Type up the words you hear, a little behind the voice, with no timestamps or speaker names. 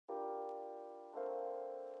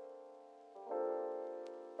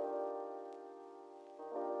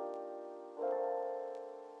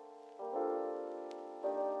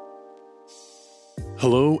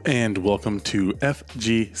Hello and welcome to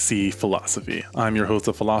FGC Philosophy. I'm your host,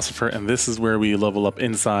 The Philosopher, and this is where we level up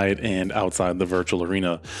inside and outside the virtual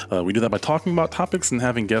arena. We do that by talking about topics and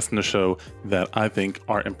having guests in the show that I think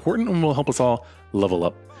are important and will help us all level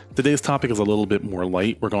up. Today's topic is a little bit more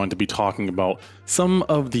light. We're going to be talking about some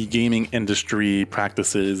of the gaming industry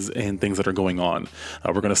practices and things that are going on.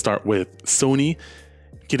 We're going to start with Sony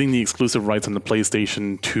getting the exclusive rights on the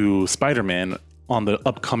PlayStation to Spider-Man on the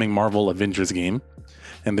upcoming Marvel Avengers game.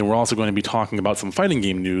 And then we're also going to be talking about some fighting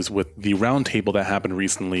game news with the roundtable that happened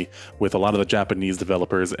recently with a lot of the Japanese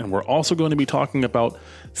developers. And we're also going to be talking about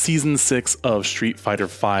Season 6 of Street Fighter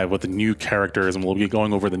V with the new characters. And we'll be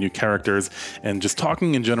going over the new characters and just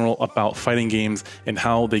talking in general about fighting games and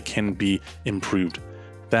how they can be improved.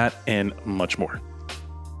 That and much more.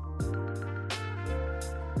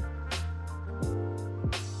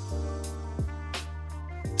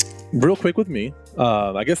 Real quick with me,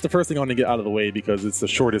 I guess the first thing I want to get out of the way, because it's the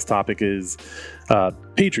shortest topic, is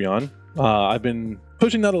Patreon. I've been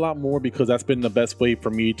pushing that a lot more because that's been the best way for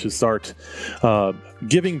me to start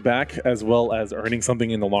giving back as well as earning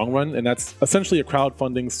something in the long run. And that's essentially a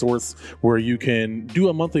crowdfunding source where you can do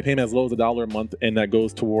a monthly payment as low as $1 a month, and that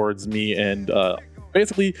goes towards me and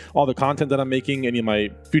basically all the content that I'm making, any of my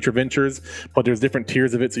future ventures. But there's different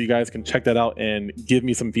tiers of it, so you guys can check that out and give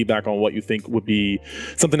me some feedback on what you think would be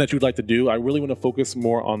something that you'd like to do. I really want to focus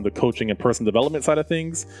more on the coaching and personal development side of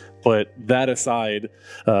things. But that aside,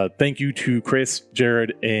 thank you to Chris,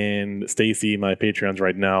 Jared, and Stacy, my Patreons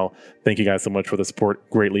right now. Thank you guys so much for the support.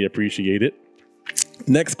 Greatly appreciate it.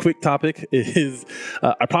 Next quick topic is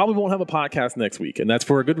I probably won't have a podcast next week, and that's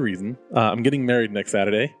for a good reason. I'm getting married next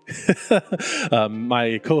Saturday.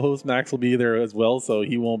 My co-host Max will be there as well, so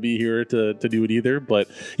he won't be here to do it either. But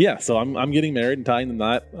yeah, so I'm getting married and tying the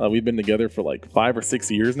knot. We've been together for like 5 or 6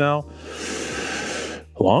 years now.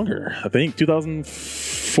 Longer, I think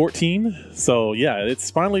 2014. So yeah,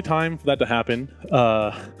 it's finally time for that to happen.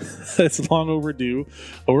 It's long overdue,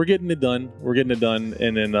 but we're getting it done.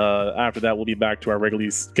 And then after that, we'll be back to our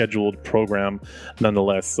regularly scheduled program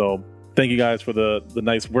nonetheless. So thank you guys for the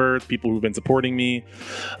nice words, people who've been supporting me.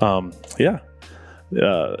 And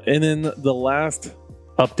then the last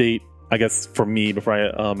update, I guess, for me, before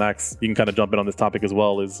I Max, you can kind of jump in on this topic as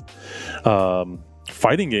well, is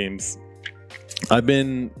fighting games. I've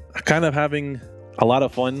been kind of having a lot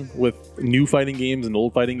of fun with new fighting games and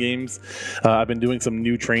old fighting games. I've been doing some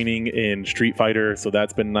new training in Street Fighter, so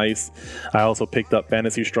that's been nice. I also picked up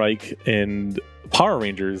Fantasy Strike and Power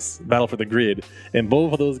Rangers Battle for the Grid, and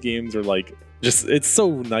both of those games are like just, it's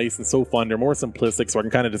so nice and so fun. They're more simplistic, so I can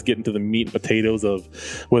kind of just get into the meat and potatoes of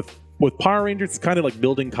with Power Rangers. It's kind of like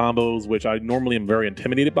building combos, which I normally am very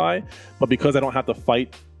intimidated by, but because I don't have to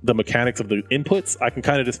fight the mechanics of the inputs, I can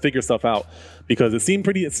kind of just figure stuff out, because it seemed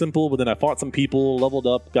pretty simple. But then I fought some people, leveled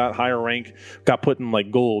up, got higher rank, got put in like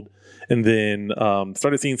gold, and then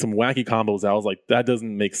started seeing some wacky combos. I was like, that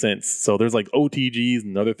doesn't make sense. So there's like OTGs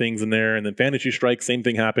and other things in there. And then Fantasy Strike, same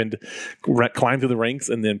thing happened. Climbed through the ranks,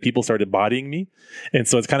 and then people started bodying me. And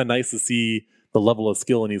so it's kind of nice to see the level of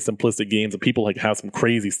skill in these simplistic games, and people like have some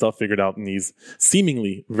crazy stuff figured out in these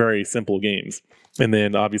seemingly very simple games. And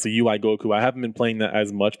then obviously UI Goku, I haven't been playing that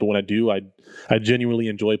as much, but when I do, I genuinely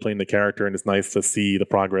enjoy playing the character, and it's nice to see the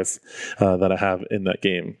progress that I have in that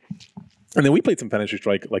game. And then we played some Fantasy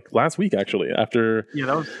Strike like last week, actually. After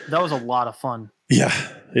that was a lot of fun. Yeah.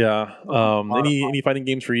 Any fighting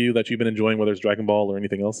games for you that you've been enjoying, whether it's Dragon Ball or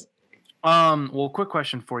anything else? Well, quick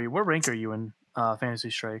question for you: what rank are you in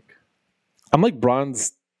Fantasy Strike? I'm like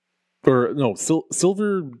bronze, or no,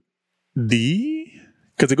 silver D,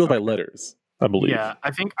 because it goes by letters, I believe. Yeah,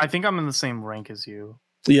 I think I'm in the same rank as you.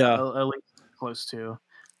 Yeah, at least close to.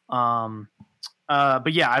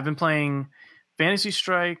 But yeah, I've been playing Fantasy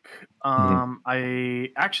Strike. I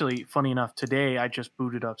actually, funny enough, today I just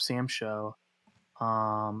booted up Sam Show,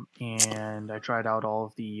 and I tried out all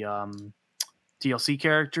of the DLC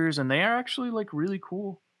characters, and they are actually like really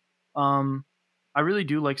cool. I really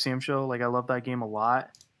do like Sam Show. Like, I love that game a lot.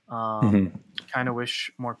 Kind of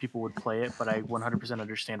wish more people would play it, but I 100%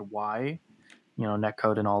 understand why.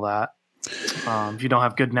 Netcode and all that. If you don't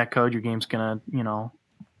have good netcode, your game's gonna,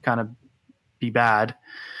 kind of be bad.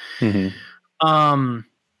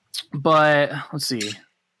 But let's see,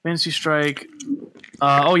 Fantasy Strike.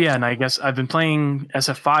 And I guess I've been playing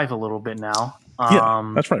SF5 a little bit now.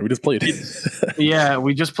 Yeah, that's right. We just played. Yeah,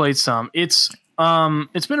 we just played some. It's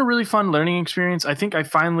been a really fun learning experience. I think I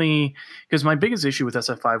finally, because my biggest issue with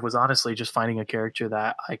SF5 was honestly just finding a character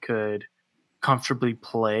that I could comfortably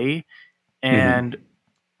play. And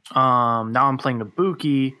now I'm playing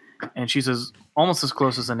Nabuki, and she's almost as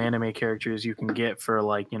close as an anime character as you can get for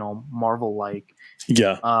like Marvel like.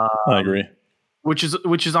 Yeah, I agree. Which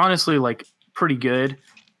is honestly like pretty good,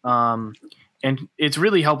 and it's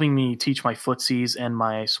really helping me teach my footsies and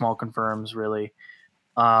my small confirms. Really,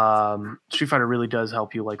 Street Fighter really does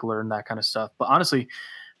help you like learn that kind of stuff. But honestly,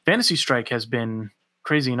 Fantasy Strike has been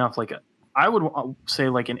crazy enough. Like I would say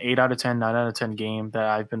like an 8 out of 10, 9 out of 10 game that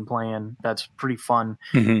I've been playing. That's pretty fun.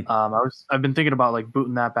 I've been thinking about like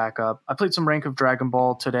booting that back up. I played some rank of Dragon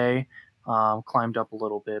Ball today, climbed up a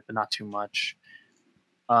little bit, but not too much.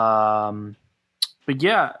 But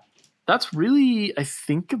yeah, that's really, I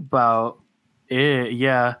think about it.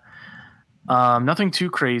 Yeah. Nothing too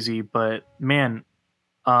crazy, but man,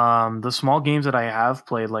 the small games that I have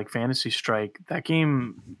played, like Fantasy Strike, that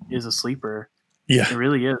game is a sleeper. Yeah, it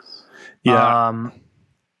really is. Yeah,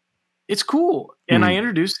 it's cool. And I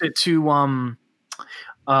introduced it to, well,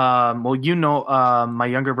 my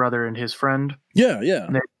younger brother and his friend. Yeah.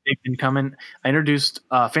 They've been coming. I introduced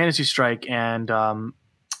Fantasy Strike, and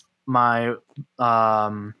my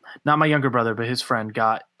not my younger brother, but his friend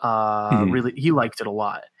got really, he liked it a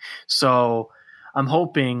lot. So I'm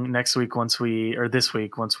hoping this week once we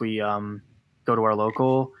go to our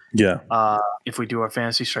local, if we do our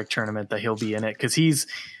Fantasy Strike tournament, that he'll be in it, because he's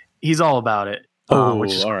all about it.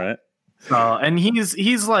 Which is all right. And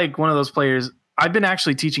he's like one of those players. I've been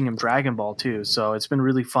actually teaching him Dragon Ball too, so it's been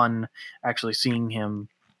really fun actually seeing him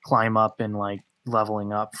climb up and like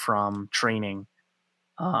leveling up from training.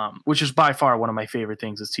 Which is by far one of my favorite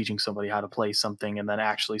things, is teaching somebody how to play something and then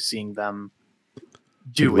actually seeing them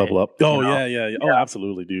level up. Oh, yeah. Oh,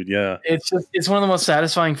 absolutely, dude. Yeah. It's one of the most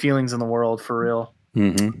satisfying feelings in the world, for real.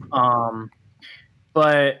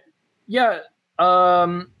 But yeah,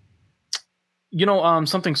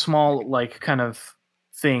 something small, like kind of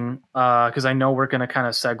thing, because I know we're going to kind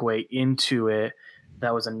of segue into it,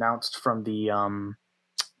 that was announced from the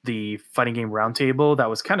fighting game roundtable that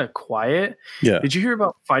was kind of quiet. Yeah. Did you hear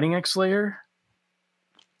about Fighting X Slayer?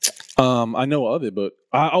 I know of it, but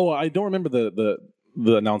I don't remember the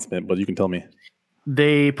announcement, but you can tell me.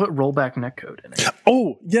 They put rollback netcode in it.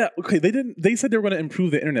 Oh, yeah. Okay. They said they were going to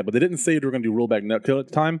improve the internet, but they didn't say they were going to do rollback netcode at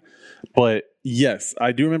the time. But yes,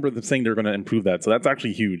 I do remember them saying they're going to improve that. So that's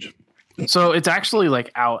actually huge. So it's actually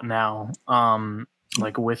like out now,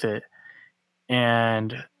 like with it.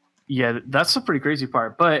 And yeah, that's the pretty crazy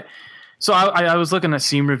part. But so I was looking at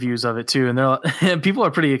Steam reviews of it too, and people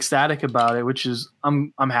are pretty ecstatic about it, which is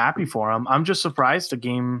I'm happy for them. I'm just surprised a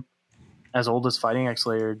game as old as Fighting X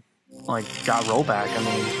Slayer like got rollback. I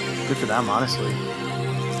mean, good for them, honestly.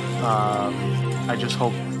 I just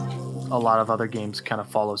hope a lot of other games kind of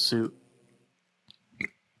follow suit.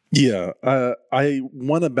 Yeah, I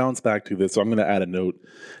want to bounce back to this, so I'm going to add a note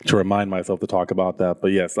to remind myself to talk about that.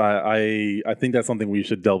 But yes, I think that's something we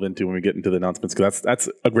should delve into when we get into the announcements, because that's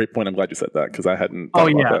a great point. I'm glad you said that, because I hadn't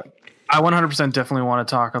thought about that. I 100% definitely want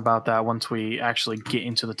to talk about that once we actually get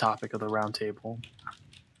into the topic of the roundtable.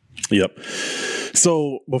 Yep.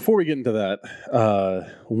 So before we get into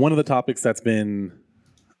that, one of the topics that's been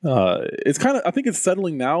it's kind of, I think it's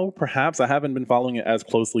settling now, perhaps. I haven't been following it as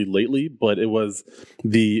closely lately, but it was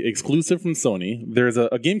the exclusive from Sony. There's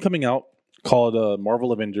a game coming out called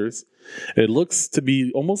Marvel Avengers. It looks to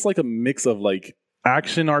be almost like a mix of like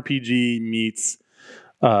action RPG meets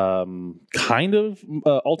kind of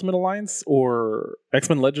Ultimate Alliance or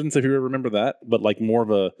X-Men Legends, if you remember that, but like more of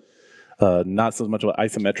a not so much of an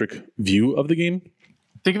isometric view of the game.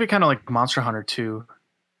 Think of it kind of like Monster Hunter 2.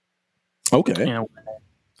 Okay.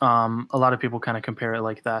 A lot of people kind of compare it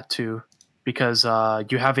like that too, because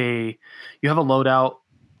you have a loadout,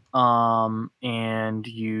 and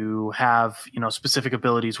you have specific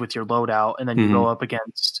abilities with your loadout, and then you go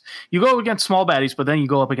against small baddies, but then you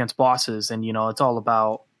go up against bosses, and it's all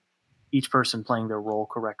about each person playing their role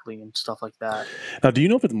correctly and stuff like that. Now, do you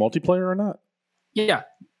know if it's multiplayer or not? Yeah,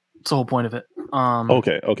 it's the whole point of it.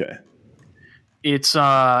 Okay. It's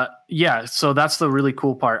so that's the really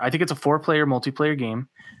cool part. I think it's a 4-player multiplayer game.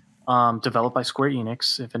 Developed by Square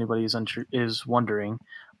Enix, if anybody is wondering.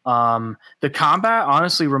 The combat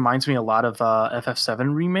honestly reminds me a lot of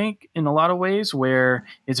FF7 Remake in a lot of ways, where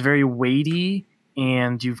it's very weighty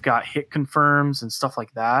and you've got hit confirms and stuff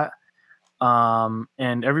like that.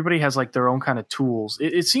 And everybody has like their own kind of tools.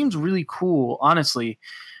 It seems really cool, honestly.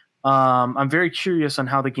 I'm very curious on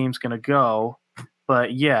how the game's going to go,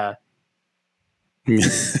 but yeah.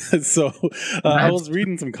 So I was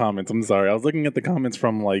reading some comments. I'm sorry. I was looking at the comments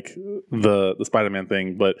from like the Spider-Man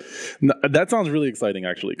thing, but that sounds really exciting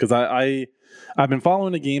actually, because I've been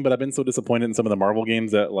following the game, but I've been so disappointed in some of the Marvel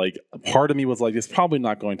games that like part of me was like, it's probably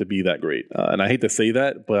not going to be that great. And I hate to say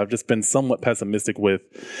that, but I've just been somewhat pessimistic with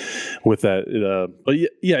that. But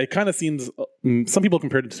yeah, it kind of seems some people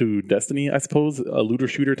compared it to Destiny, I suppose, a looter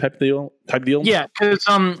shooter type deal. Yeah, because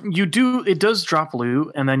it does drop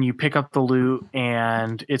loot, and then you pick up the loot,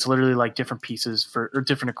 and it's literally like different pieces or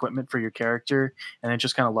different equipment for your character, and it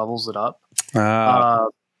just kind of levels it up.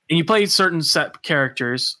 And you play certain set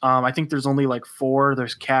characters. I think there's only like 4.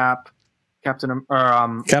 There's Captain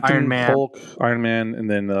Iron Man, Hulk, Iron Man, and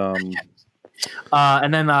then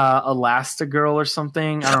Elastigirl or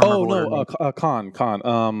something. I don't remember. Khan.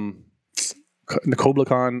 Kobla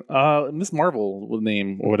Khan, Miss Marvel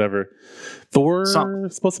name or whatever. Thor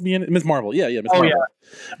supposed to be in it. Miss Marvel, yeah, Miss Marvel. Yeah.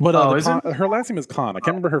 But her last name is Khan. I can't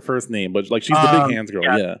remember her first name, but like she's the big hands girl.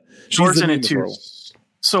 Yeah, she's in it too. Girl.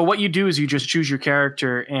 So what you do is you just choose your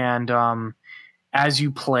character, and as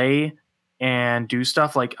you play and do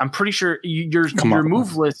stuff, like I'm pretty sure your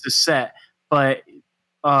move list is set, but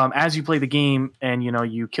as you play the game and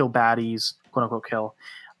you kill baddies, quote unquote kill,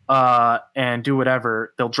 and do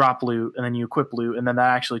whatever, they'll drop loot, and then you equip loot, and then that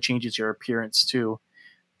actually changes your appearance too.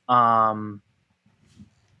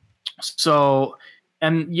 So,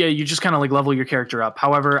 and yeah, you just kind of like level your character up.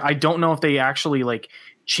 However, I don't know if they actually like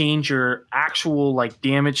change your actual like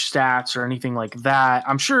damage stats or anything like that.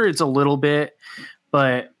 I'm sure it's a little bit,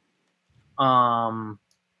 but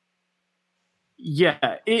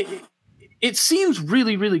yeah, it seems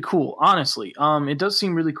really, really cool, honestly. It does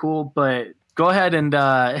seem really cool, but go ahead and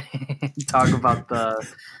talk about the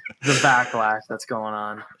backlash that's going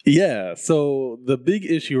on. Yeah, so the big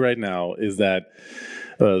issue right now is that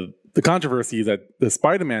the controversy is that the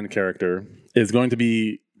Spider-Man character is going to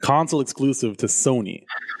be console exclusive to Sony.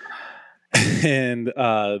 And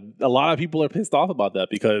a lot of people are pissed off about that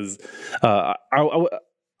because I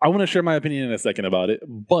want to share my opinion in a second about it.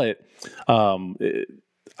 But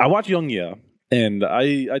I watch Young and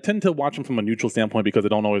I tend to watch him from a neutral standpoint because I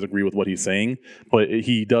don't always agree with what he's saying, but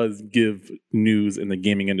he does give news in the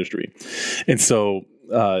gaming industry. And so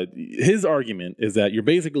his argument is that you're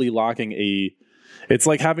basically locking it's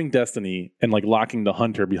like having Destiny and like locking the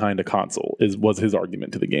hunter behind a console was his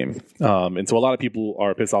argument to the game. And so a lot of people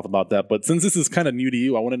are pissed off about that. But since this is kind of new to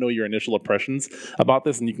you, I want to know your initial impressions about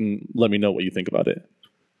this, and you can let me know what you think about it.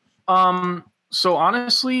 So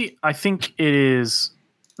honestly, I think it is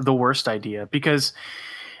the worst idea because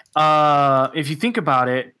if you think about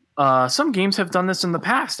it, some games have done this in the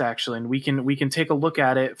past actually, and we can take a look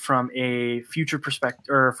at it from a future perspective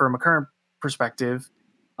or from a current perspective,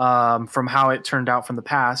 from how it turned out from the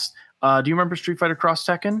past. Do you remember Street Fighter Cross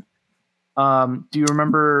Tekken? Do you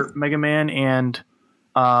remember Mega Man and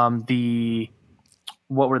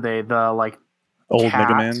what were they? The like old cats?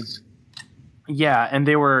 Mega Man? Yeah, and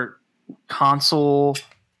they were console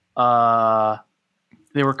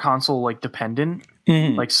like dependent.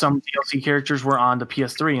 Mm-hmm. Like some DLC characters were on the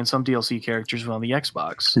PS3 and some DLC characters were on the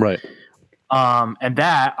Xbox. Right. And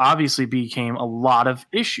that obviously became a lot of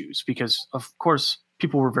issues because of course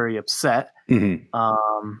people were very upset. Mm-hmm.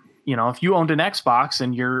 If you owned an Xbox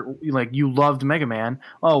and you loved Mega Man,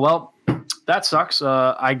 oh well, that sucks.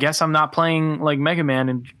 I guess I'm not playing like Mega Man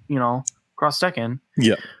and Cross Tekken.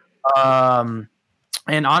 Yeah.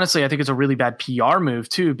 And honestly, I think it's a really bad PR move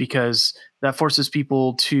too, because that forces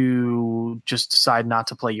people to just decide not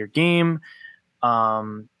to play your game,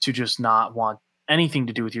 to just not want anything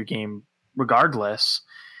to do with your game regardless.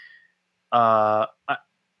 I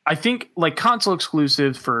think like console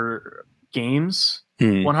exclusive for games,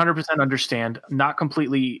 100% understand, not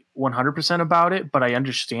completely 100% about it, but I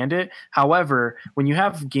understand it. However, when you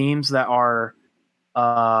have games that are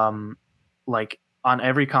like on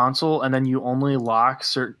every console and then you only lock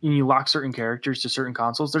certain characters to certain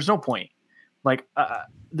consoles, there's no point. Like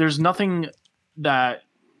there's no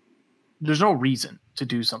reason to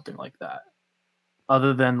do something like that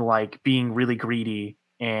other than like being really greedy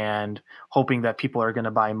and hoping that people are going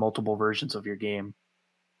to buy multiple versions of your game.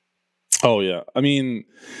 Oh yeah. I mean,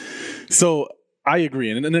 so I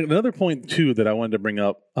agree. And another point too that I wanted to bring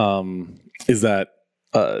up is that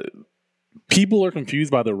people are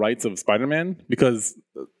confused by the rights of Spider-Man because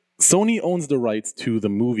Sony owns the rights to the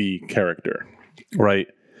movie character, right?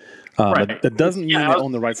 Right. That doesn't mean they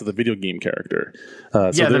own the rights of the video game character.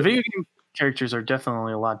 The video game characters are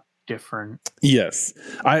definitely a lot different. Yes.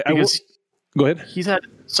 Go ahead.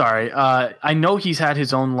 I know he's had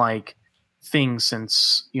his own like thing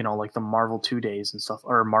since, like the Marvel 2 days and stuff,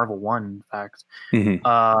 or Marvel 1, in fact.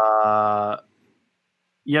 Mm-hmm.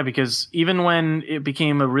 Yeah, because even when it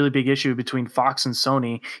became a really big issue between Fox and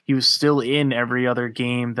Sony, he was still in every other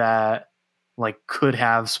game that like could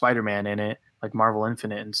have Spider-Man in it, like Marvel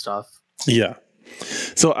Infinite and stuff. Yeah.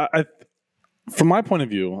 So I from my point of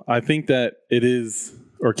view, I think that it is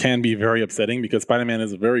or can be very upsetting because Spider-Man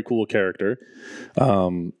is a very cool character.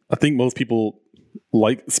 I think most people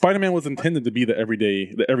like Spider-Man was intended to be the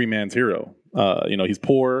every man's hero. He's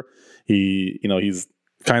poor. He's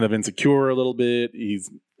kind of insecure a little bit.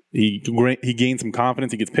 He gains some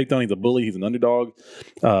confidence. He gets picked on. He's a bully. He's an underdog.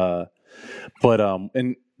 But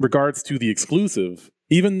in regards to the exclusive,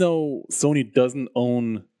 even though Sony doesn't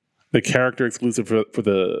own the character exclusive for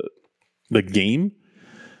the game,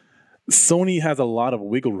 Sony has a lot of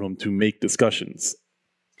wiggle room to make discussions.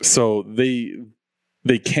 So they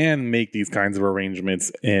can make these kinds of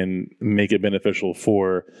arrangements and make it beneficial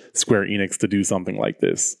for Square Enix to do something like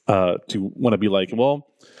this. To want to be like, well,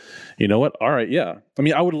 you know what? All right, yeah. I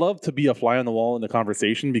mean, I would love to be a fly on the wall in the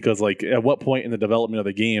conversation because, like, at what point in the development of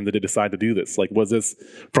the game did they decide to do this? Like, was this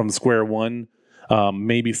from square one?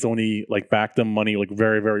 Maybe Sony backed them money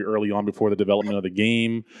very, very early on before the development of the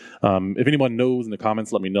game. If anyone knows in the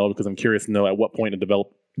comments, let me know because I'm curious to know at what point in the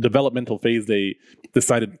developmental phase they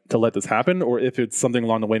decided to let this happen, or if it's something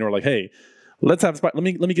along the way where hey, let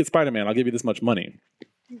me get Spider-Man. I'll give you this much money.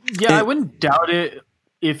 Yeah, I wouldn't doubt it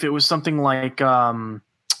if it was something like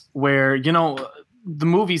where the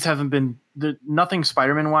movies haven't been nothing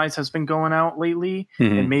Spider-Man wise has been going out lately,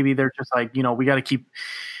 and maybe they're just we got to keep.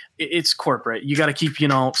 It's corporate. You got to keep,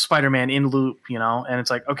 Spider-Man in loop, and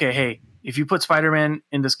it's like, okay, hey, if you put Spider-Man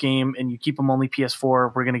in this game and you keep him only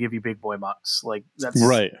PS4, we're going to give you big boy bucks. Like that's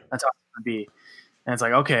right. That's how it's going to be. And it's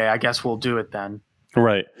like, okay, I guess we'll do it then.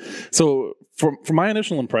 Right. So for my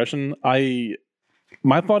initial impression,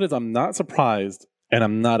 my thought is I'm not surprised and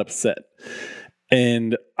I'm not upset.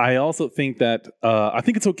 And I also think that I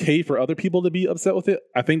think it's okay for other people to be upset with it.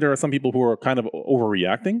 I think there are some people who are kind of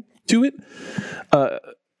overreacting to it.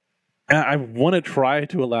 I want to try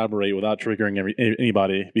to elaborate without triggering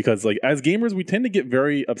anybody because, as gamers, we tend to get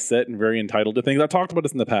very upset and very entitled to things. I've talked about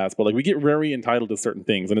this in the past, but we get very entitled to certain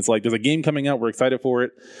things. And it's there's a game coming out, we're excited for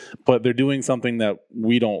it, but they're doing something that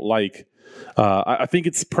we don't like. I think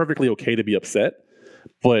it's perfectly okay to be upset,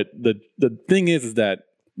 but the thing is that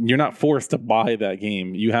you're not forced to buy that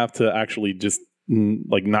game. You have to actually just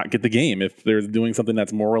not get the game if they're doing something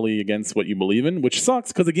that's morally against what you believe in, which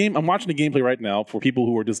sucks because the game, I'm watching the gameplay right now. For people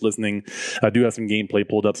who are just listening, I do have some gameplay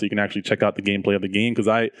pulled up so you can actually check out the gameplay of the game because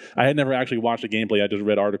I had never actually watched the gameplay. I just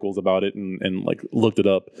read articles about it and looked it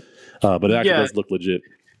up, but it actually does look legit.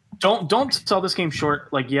 Don't sell this game short.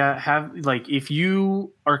 If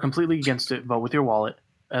you are completely against it, vote with your wallet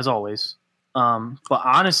as always. But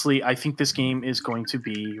honestly, I think this game is going to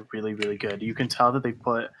be really, really good. You can tell that they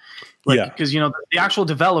put because the actual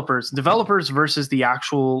developers versus the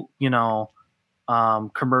actual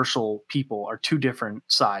commercial people are two different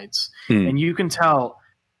sides, and you can tell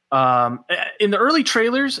in the early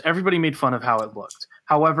trailers everybody made fun of how it looked.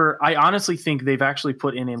 However, I honestly think they've actually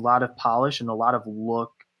put in a lot of polish and a lot of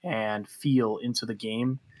look and feel into the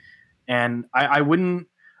game, and I wouldn't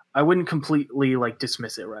completely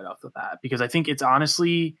dismiss it right off the bat because I think it's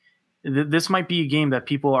honestly this might be a game that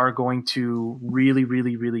people are going to really,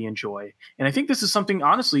 really, really enjoy. And I think this is something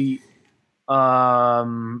honestly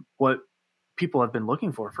what people have been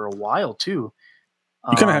looking for a while too.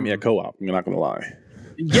 You kind of had me at co-op. I'm not going to lie.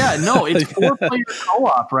 Yeah, no, it's 4-player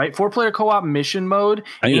co-op, right? 4-player co-op mission mode.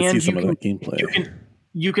 I need to see some of that gameplay.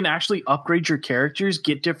 You can actually upgrade your characters,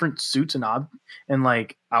 get different suits and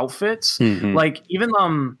outfits.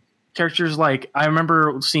 Even characters I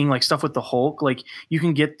remember seeing stuff with the Hulk. You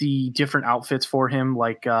can get the different outfits for him,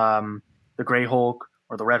 the Gray Hulk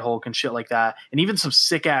or the Red Hulk and shit like that, and even some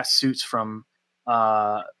sick ass suits from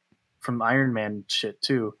Iron Man shit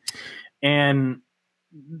too. And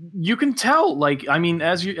you can tell,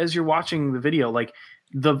 as you're watching the video,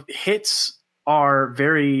 the hits are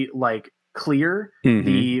very clear. Mm-hmm.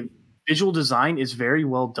 The visual design is very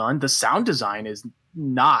well done. The sound design is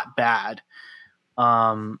not bad.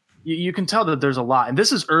 You can tell that there's a lot, and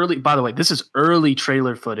this is early. By the way, this is early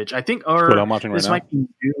trailer footage. I think, or what I'm watching right this now might be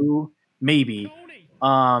new, maybe,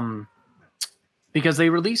 because they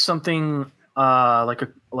released something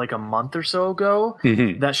like a month or so ago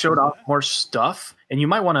that showed off more stuff, and you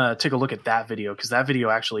might want to take a look at that video because that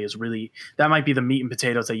video actually is really that might be the meat and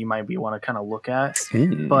potatoes that you might want to kind of look at.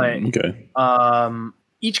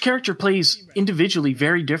 Each character plays individually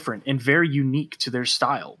very different and very unique to their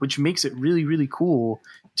style, which makes it really, really cool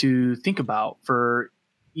to think about for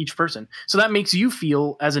each person. So that makes you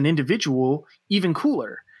feel as an individual even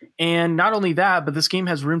cooler. And not only that, but this game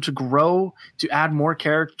has room to grow, to add more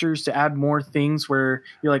characters, to add more things where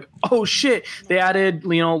you're like, oh shit, they added,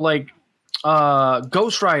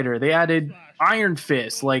 Ghost Rider. They added Iron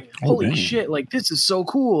Fist. Like, holy shit! Like, this is so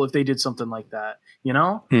cool if they did something like that. You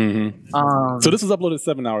know? Mm-hmm. So this was uploaded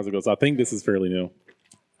 7 hours ago, so I think this is fairly new.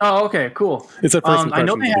 Oh, okay, cool. It's a first impression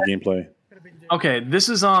of the gameplay. Okay, this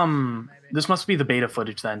is this must be the beta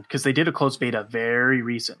footage then, because they did a closed beta very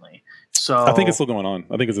recently. So I think it's still going on.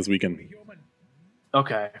 I think it's this weekend.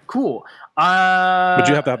 Okay, cool. But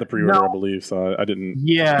you have to have the pre-order, I believe. So I didn't.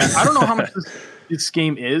 Yeah, I don't know how much this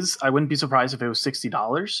game is. I wouldn't be surprised if it was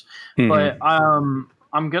 $60. But I'm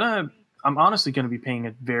honestly gonna be paying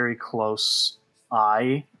a very close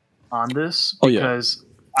eye on this because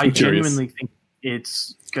I genuinely think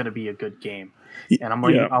it's gonna be a good game. And I'm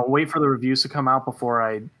waiting. I'll wait for the reviews to come out before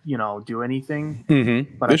I, do anything.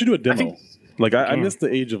 Mm-hmm. But they should do a demo. I miss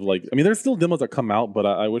the age of there's still demos that come out, but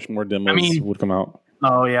I wish more demos would come out.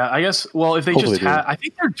 Oh yeah, I guess. Well, if they I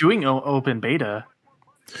think they're doing open beta.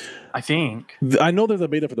 I think. I know there's a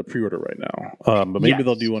beta for the pre-order right now, but maybe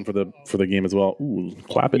they'll do one for the game as well. Ooh,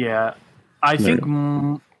 clap it. Yeah, I think.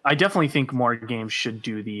 I definitely think more games should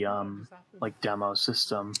do the demo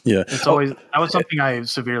system. Yeah, it's always that was something I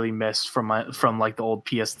severely missed from the old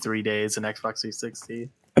PS3 days and Xbox 360.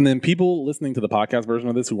 And then people listening to the podcast version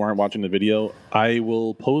of this who aren't watching the video, I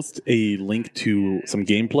will post a link to some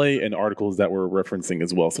gameplay and articles that we're referencing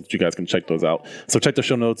as well, so that you guys can check those out. So check the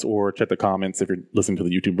show notes or check the comments if you're listening to the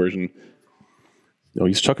YouTube version. Oh,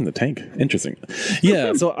 he's chucking the tank. Interesting.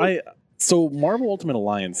 Yeah. So Marvel Ultimate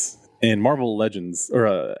Alliance and Marvel Legends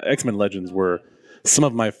or X-Men Legends were some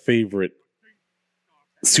of my favorite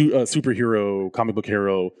superhero, comic book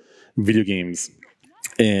hero video games.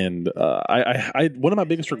 And I one of my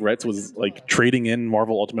biggest regrets was trading in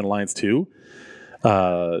Marvel Ultimate Alliance 2.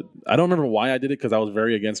 I don't remember why I did it, because I was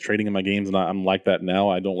very against trading in my games, and I'm like that now.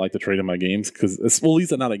 I don't like to trade in my games because at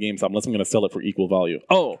least I'm not a GameStop unless I'm going to sell it for equal value.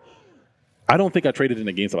 Oh, I don't think I traded in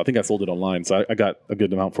a GameStop. I think I sold it online, so I got a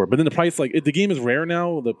good amount for it. But then the price, the game is rare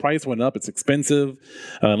now. The price went up. It's expensive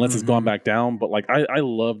unless it's gone back down. But I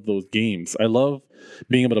love those games. I love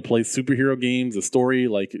being able to play superhero games. The story,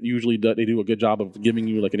 usually they do a good job of giving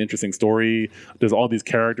you an interesting story. There's all these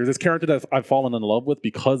characters. There's characters that I've fallen in love with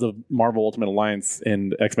because of Marvel Ultimate Alliance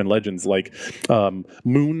and X-Men Legends,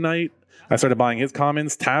 Moon Knight. I started buying his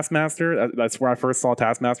commons. Taskmaster, that's where I first saw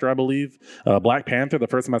Taskmaster, I believe. Black Panther, the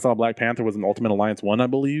first time I saw Black Panther was in Ultimate Alliance 1, I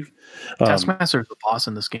believe. Taskmaster is the boss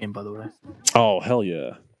in this game, by the way. Oh, hell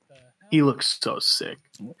yeah. He looks so sick.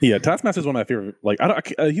 Yeah, Taskmaster is one of my favorite.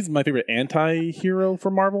 He's my favorite anti-hero for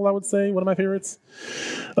Marvel, I would say. One of my favorites.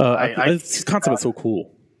 His concept is so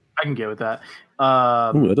cool. I can get with that.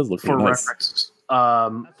 Ooh, that does look for nice. Reference.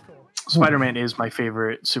 Spider-Man is my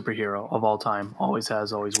favorite superhero of all time. Always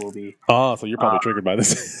has, always will be. Oh, so you're probably triggered by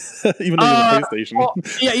this, even though you have a PlayStation. Well,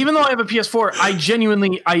 yeah, even though I have a PS4,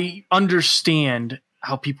 I understand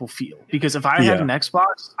how people feel, because if I had an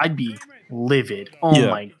Xbox, I'd be livid. Oh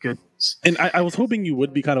my goodness! And I was hoping you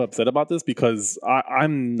would be kind of upset about this, because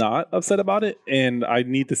I'm not upset about it, and I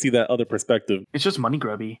need to see that other perspective. It's just money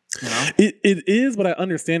grubby, you know. It is, but I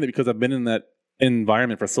understand it because I've been in that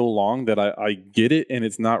environment for so long that I get it, and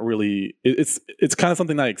it's not really it's kind of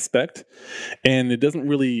something I expect, and it doesn't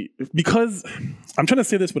really, because I'm trying to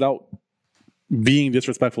say this without being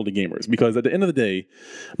disrespectful to gamers, because at the end of the day,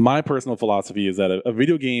 my personal philosophy is that a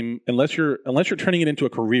video game, unless you're turning it into a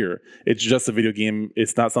career, it's just a video game.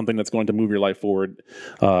 It's not something that's going to move your life forward.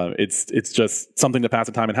 It's just something to pass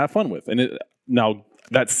the time and have fun with. And now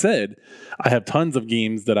that said, I have tons of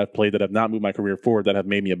games that I've played that have not moved my career forward that have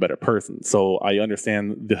made me a better person. So I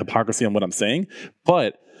understand the hypocrisy on what I'm saying.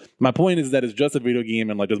 But my point is that it's just a video game,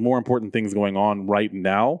 and there's more important things going on right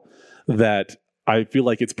now that I feel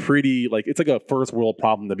like it's pretty, it's like a first world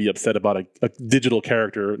problem to be upset about a digital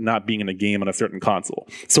character not being in a game on a certain console.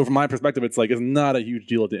 So from my perspective, it's not a huge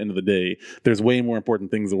deal at the end of the day. There's way more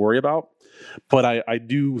important things to worry about. But I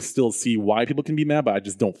do still see why people can be mad, but I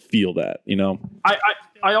just don't feel that,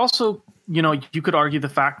 I also, you could argue the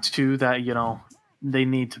fact too that, they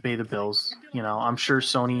need to pay the bills. I'm sure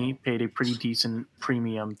Sony paid a pretty decent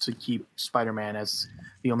premium to keep Spider-Man as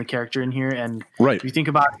the only character in here. And if you think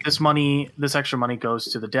about it, this extra money goes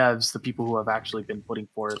to the devs, the people who have actually been putting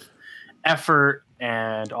forth effort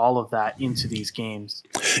and all of that into these games.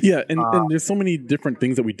 Yeah, and there's so many different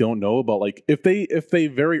things that we don't know about. If they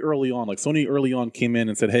very early on, Sony early on came in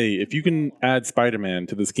and said, hey, if you can add Spider-Man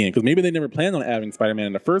to this game, because maybe they never planned on adding Spider-Man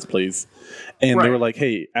in the first place, and they were like,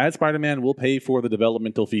 hey, add Spider-Man, we'll pay for the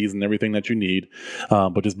developmental fees and everything that you need,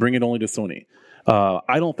 but just bring it only to Sony.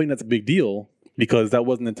 I don't think that's a big deal, because that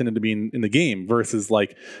wasn't intended to be in the game, versus the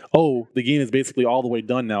game is basically all the way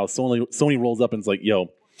done now. Sony rolls up and is like,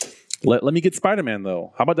 yo, let me get Spider-Man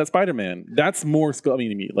though. How about that Spider-Man? That's more to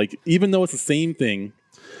me. Even though it's the same thing,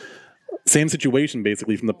 same situation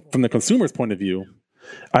basically from the consumer's point of view.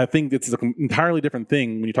 I think it's an entirely different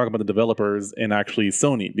thing when you talk about the developers and actually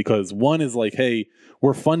Sony, because one is like, hey,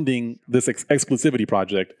 we're funding this exclusivity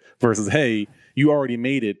project versus, hey, you already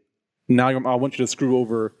made it. Now I want you to screw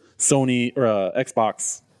over Sony or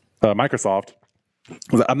Xbox, Microsoft.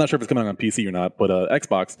 I'm not sure if it's coming out on PC or not, but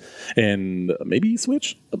Xbox and maybe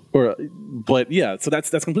Switch, but yeah. So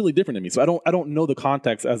that's completely different to me. So I don't know the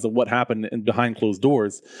context as to what happened behind closed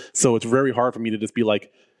doors. So it's very hard for me to just be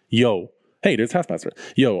like, yo, hey, there's Taskmaster.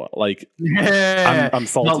 Yo, like, yeah. I'm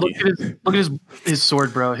salty. No, look at his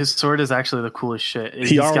sword, bro. His sword is actually the coolest shit.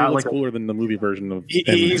 He already got looks cooler than the movie version of.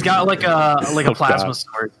 He's got like a plasma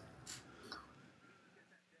sword.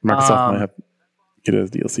 Microsoft might have get it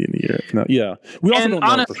as DLC in the year. No, yeah, we also don't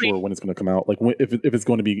know for sure when it's going to come out. Like if it's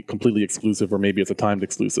going to be completely exclusive or maybe it's a timed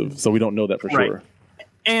exclusive. So we don't know that for sure.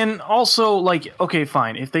 And also, like, okay,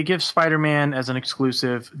 fine. If they give Spider-Man as an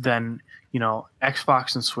exclusive, then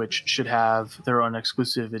Xbox and Switch should have their own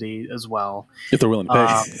exclusivity as well. If they're willing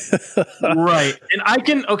to pay. Right.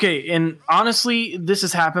 And honestly, this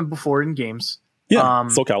has happened before in games. Yeah,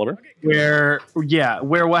 Soul Calibur. Where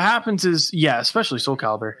what happens is, especially Soul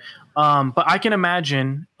Calibur. But I can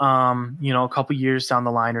imagine, a couple years down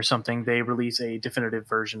the line or something, they release a definitive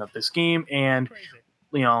version of this game, and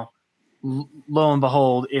lo and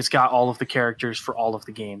behold, it's got all of the characters for all of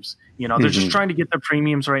the games. They're just trying to get their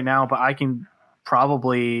premiums right now, but I can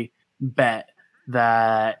probably bet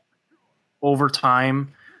that over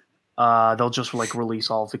time, they'll just like release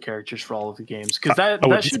all of the characters for all of the games, because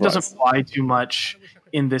that shit doesn't fly too much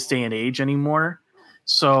in this day and age anymore.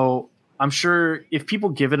 So I'm sure if people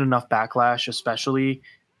give it enough backlash, especially,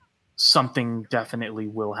 something definitely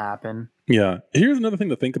will happen. Yeah. Here's another thing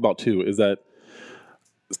to think about too, is that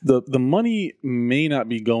the money may not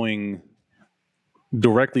be going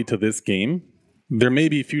directly to this game. There may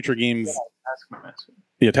be future games.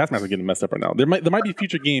 Yeah, Taskmaster getting messed up right now. There might be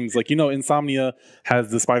future games, like Insomnia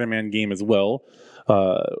has the Spider-Man game as well,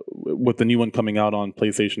 with the new one coming out on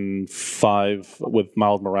PlayStation 5 with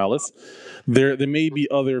Miles Morales. There may be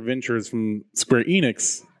other ventures from Square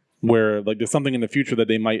Enix where like there's something in the future that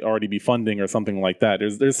they might already be funding or something like that.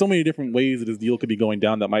 There's so many different ways that this deal could be going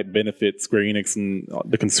down that might benefit Square Enix and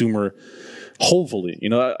the consumer. Hopefully,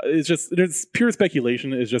 it's just there's pure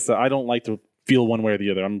speculation. It's just that I don't like to feel one way or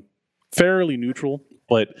the other. I'm fairly neutral.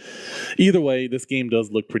 But either way, this game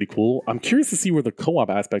does look pretty cool. I'm curious to see where the co-op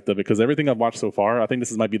aspect of it, because everything I've watched so far, I think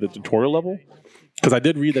this might be the tutorial level. Because I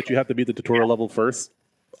did read that you have to beat the tutorial level first.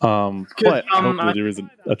 But hopefully there is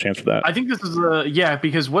a chance for that. I think this is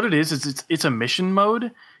because what it is it's a mission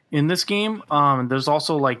mode in this game. There's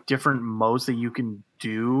also like different modes that you can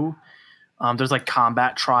do. There's like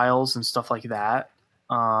combat trials and stuff like that.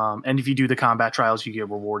 And if you do the combat trials, you get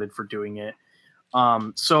rewarded for doing it.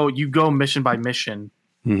 So you go mission by mission.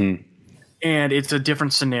 Mm-hmm. And it's a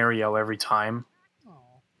different scenario every time.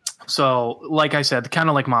 So, like I said, kind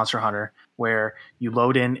of like Monster Hunter, where you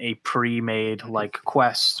load in a pre-made like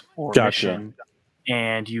quest or mission,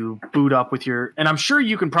 and you boot up with your. And I'm sure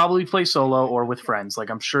you can probably play solo or with friends.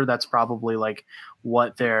 Like I'm sure that's probably like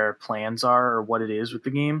what their plans are or what it is with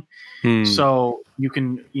the game. So you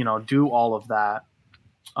can do all of that.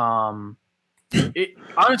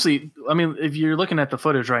 Honestly, I mean, if you're looking at the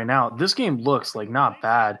footage right now, this game looks like not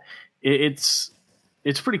bad. It's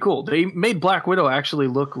pretty cool. They made Black Widow actually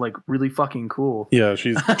look like really fucking cool. Yeah,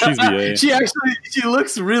 she's BA. she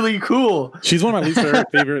looks really cool. She's one of my least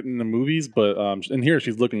favorite in the movies, but in here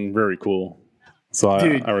she's looking very cool. So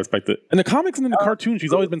I respect it. In the comics and in the cartoon,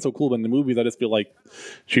 she's always been so cool, but in the movies, I just feel like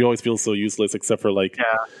she always feels so useless, except for like.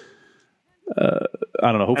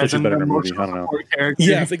 I don't know. Hopefully she's better in her movie. I don't know.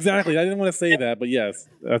 Yes, exactly. I didn't want to say that, but yes,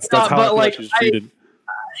 that's how I feel like she's treated.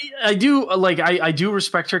 I do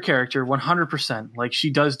respect her character 100%. Like she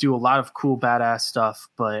does do a lot of cool, badass stuff,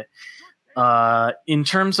 but in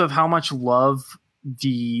terms of how much love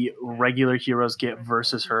the regular heroes get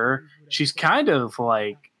versus her, she's kind of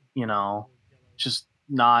like just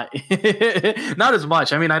not not as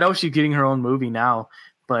much. I mean, I know she's getting her own movie now,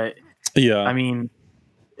 but yeah, I mean.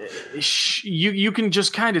 You can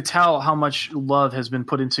just kind of tell how much love has been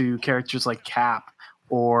put into characters like Cap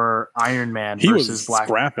or Iron Man versus Black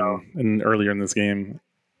Widow. He was scrapping earlier in this game.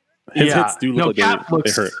 His hits do look like Cap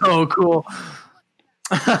looks they hurt. So cool.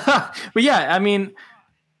 But yeah, I mean,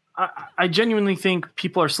 I genuinely think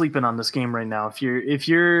people are sleeping on this game right now. If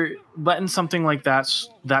you're letting something like that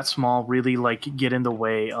small really like get in the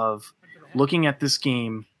way of looking at this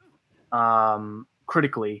game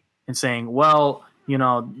critically and saying, well.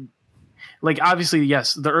 like obviously,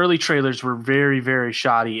 yes, the early trailers were very, very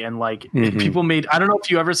shoddy, and like people made. I don't know if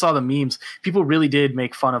you ever saw the memes. People really did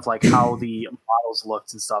make fun of like how the models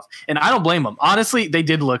looked and stuff, and I don't blame them. Honestly, they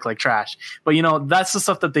did look like trash, but you know that's the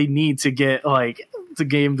stuff that they need to get like the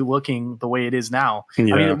game looking the way it is now.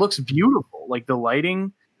 Yeah. I mean, it looks beautiful, like the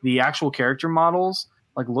lighting, the actual character models.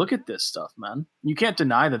 Like, look at this stuff, man. You can't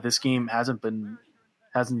deny that this game doesn't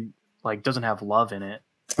have love in it.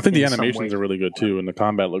 I think the animations are really good too, and the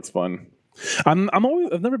combat looks fun. I've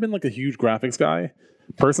never been like a huge graphics guy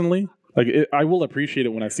personally. Like I will appreciate it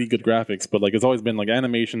when I see good graphics, but like it's always been like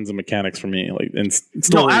animations and mechanics for me. Like and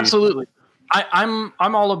story. No, absolutely. I'm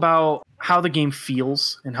all about how the game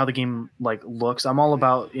feels and how the game like looks. I'm all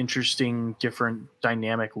about interesting, different,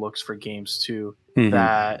 dynamic looks for games too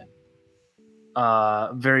that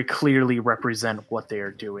very clearly represent what they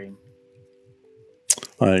are doing.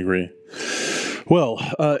 I agree. Well,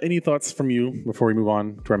 any thoughts from you before we move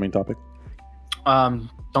on to our main topic?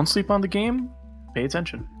 Don't sleep on the game. Pay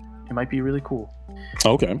attention. It might be really cool.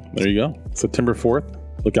 Okay, there you go. September 4th.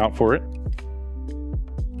 Look out for it.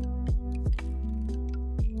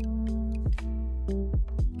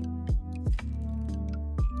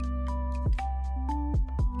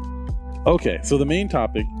 Okay, so the main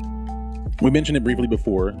topic, we mentioned it briefly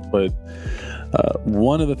before, but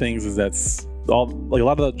one of the things is that's a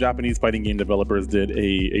lot of the Japanese fighting game developers did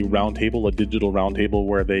a roundtable, a digital roundtable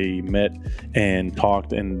where they met and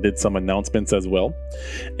talked and did some announcements as well.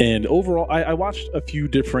 And overall, I watched a few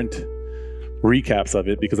different recaps of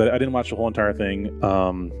it because I didn't watch the whole entire thing.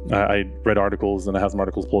 I read articles and I have some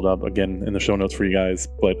articles pulled up again in the show notes for you guys.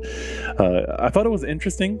 But I thought it was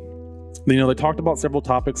interesting. You know, they talked about several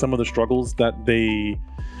topics, some of the struggles that they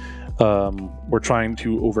were trying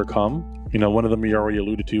to overcome. You know, one of them we already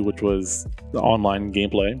alluded to, which was the online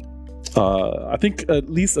gameplay. I think at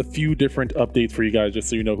least a few different updates for you guys, just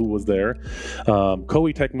so you know who was there.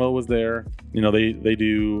 Koei Tecmo was there. You know, they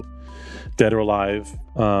do Dead or Alive.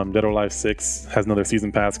 Dead or Alive 6 has another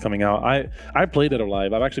season pass coming out. I played Dead or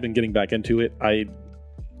Alive. I've actually been getting back into it.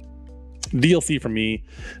 DLC for me.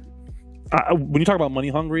 When you talk about money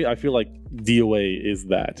hungry, I feel like DOA is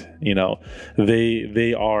that. You know,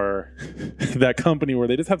 they are that company where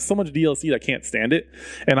they just have so much DLC that I can't stand it,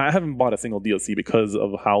 and I haven't bought a single DLC because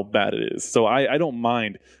of how bad it is. So I don't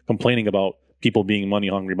mind complaining about people being money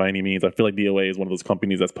hungry by any means. I feel like DOA is one of those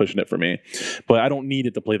companies that's pushing it for me, but I don't need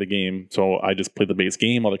it to play the game, so I just play the base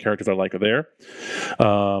game. All the characters I like are there.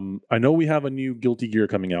 I know we have a new Guilty Gear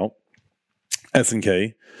coming out.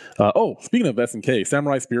 SNK. Speaking of SNK,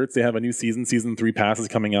 Samurai Spirits, they have a new season 3 passes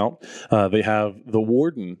coming out. They have the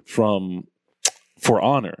Warden from For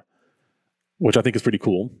Honor, which I think is pretty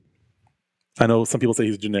cool. I know some people say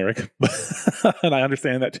he's generic, and I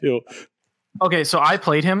understand that too. Okay, so I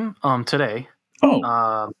played him today.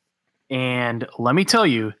 And let me tell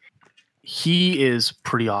you, he is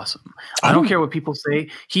pretty awesome. I don't care what people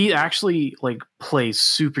say. He actually like plays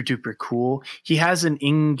super duper cool. He has an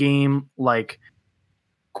in-game like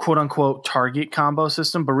quote unquote target combo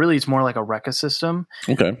system, but really it's more like a Rekka system.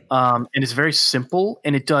 Okay. And it's very simple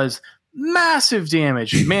and it does massive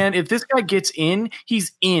damage. Man, if this guy gets in,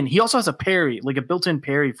 he's in. He also has a parry, like a built-in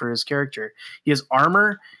parry for his character. He has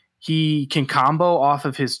armor. He can combo off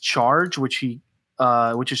of his charge, which is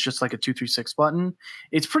just like a 2-3-6 button.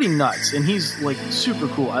 It's pretty nuts, and he's like super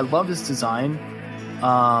cool. I love his design.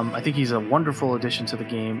 I think he's a wonderful addition to the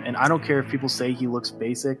game, and I don't care if people say he looks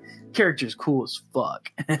basic. Character's cool as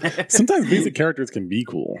fuck. Sometimes basic characters can be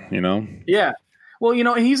cool, you know? Yeah. Well, you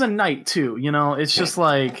know, and he's a knight too. You know, it's just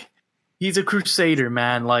like he's a crusader,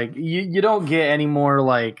 man. Like you don't get any more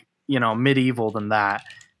like, you know, medieval than that.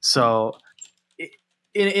 So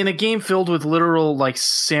in a game filled with literal like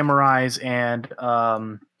samurais and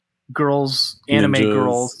girls, anime ninjas,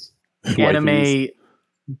 girls, anime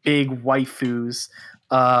big waifus,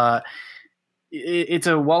 it's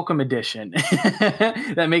a welcome addition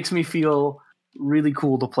that makes me feel really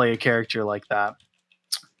cool to play a character like that.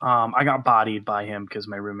 I got bodied by him because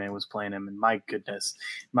my roommate was playing him, and my goodness,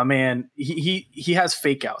 my man, he has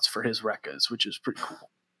fake outs for his Rekkas, which is pretty cool.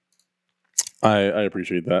 I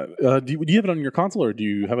appreciate that. Do you have it on your console, or do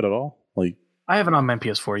you have it at all? Like, I have it on my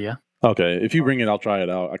PS4. Yeah. Okay, if you bring it, I'll try it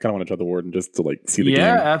out. I kind of want to try the Warden just to like see the game.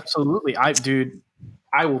 Yeah, absolutely.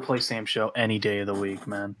 I will play Sam Show any day of the week,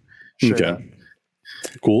 man. Sure. Okay.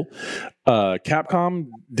 Cool. Capcom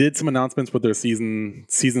did some announcements with their season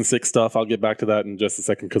 6 stuff. I'll get back to that in just a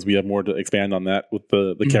second because we have more to expand on that with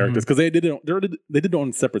the characters, because they did their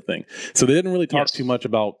own separate thing. So they didn't really talk too much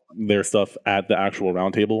about their stuff at the actual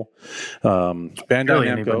roundtable.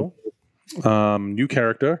 Bandai Namco, new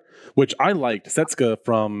character, which I liked, Setsuka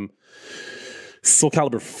from Soul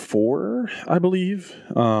Calibur 4, I believe.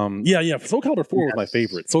 Yeah. Soul Calibur 4 was my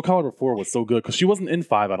favorite. Soul Calibur 4 was so good because she wasn't in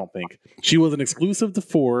 5, I don't think. She was an exclusive to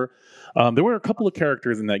 4. There were a couple of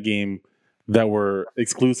characters in that game that were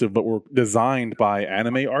exclusive but were designed by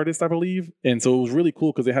anime artists, I believe. And so it was really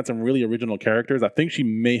cool because they had some really original characters. I think she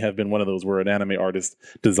may have been one of those where an anime artist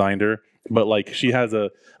designed her. But like she has a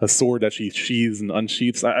sword that she sheathes and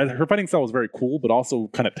unsheaths. Her fighting style was very cool, but also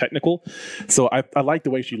kind of technical. So I liked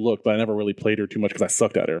the way she looked, but I never really played her too much because I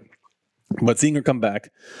sucked at her. But seeing her come back,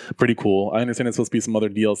 pretty cool. I understand it's supposed to be some other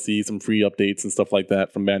DLC, some free updates and stuff like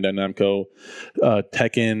that from Bandai Namco.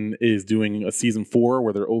 Tekken is doing a season 4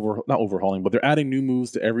 where they're not overhauling, but they're adding new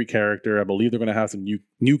moves to every character. I believe they're going to have some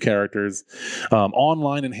new characters,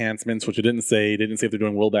 online enhancements, which it didn't say. They didn't say if they're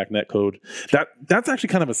doing rollback netcode. That's actually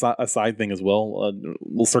kind of a side thing as well.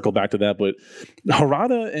 We'll circle back to that, but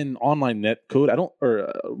Harada and online netcode,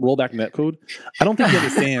 rollback netcode, I don't think he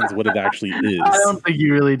understands what it actually is. I don't think he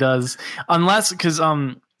really does. Unless, because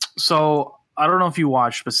so I don't know if you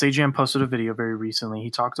watched, but Sejam posted a video very recently.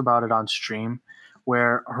 He talked about it on stream,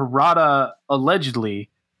 where Harada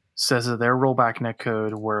allegedly says that their rollback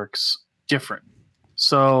netcode works different.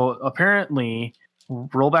 So apparently,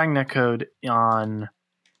 rollback netcode on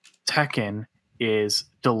Tekken is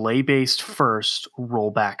delay based first,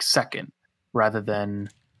 rollback second, rather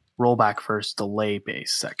than rollback first, delay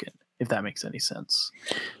based second. If that makes any sense.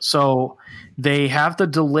 So they have the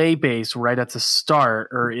delay base right at the start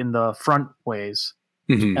or in the front ways.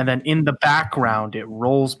 Mm-hmm. And then in the background, it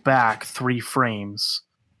rolls back 3 frames.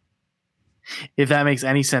 If that makes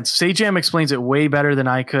any sense. Sejam explains it way better than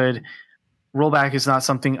I could. Rollback is not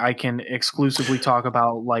something I can exclusively talk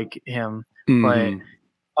about like him. Mm-hmm. But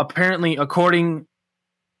apparently, according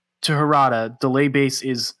to Harada, delay base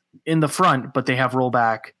is in the front, but they have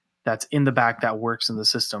rollback that's in the back that works in the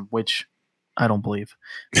system, which I don't believe.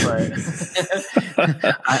 But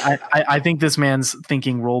I think this man's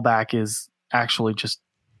thinking rollback is actually just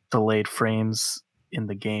delayed frames in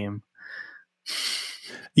the game.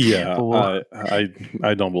 Yeah,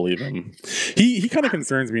 I don't believe him. He kind of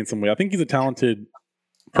concerns me in some way. I think he's a talented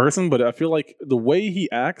person, but I feel like the way he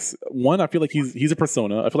acts, I feel like he's a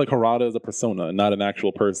persona. I feel like Harada is a persona, not an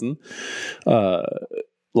actual person.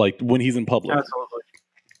 Like when he's in public. Absolutely.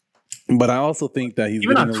 But I also think that he's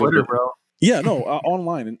even on Twitter, bro. Yeah, no,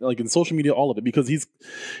 online, like in social media, all of it, because he's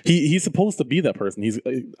supposed to be that person.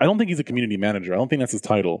 I don't think he's a community manager. I don't think that's his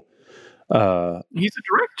title. He's a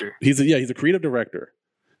director. He's a creative director.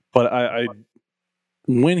 But I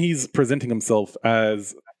when he's presenting himself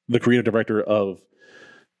as the creative director of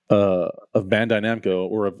Bandai Namco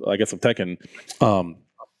or of Tekken,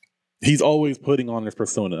 he's always putting on his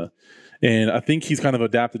persona. And I think he's kind of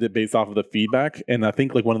adapted it based off of the feedback. And I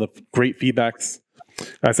think like one of the great feedbacks,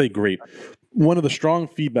 I say great, one of the strong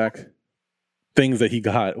feedback things that he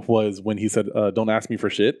got was when he said, don't ask me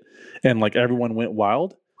for shit. And like everyone went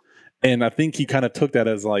wild. And I think he kind of took that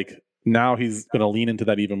as like, now he's going to lean into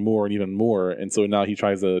that even more and even more. And so now he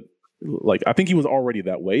tries to, like, I think he was already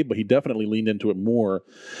that way, but he definitely leaned into it more.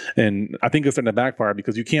 And I think it's starting to backfire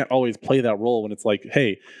because you can't always play that role when it's like,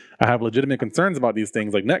 hey, I have legitimate concerns about these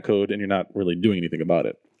things like netcode, and you're not really doing anything about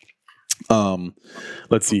it.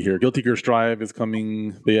 Let's see here. Guilty Gear Strive is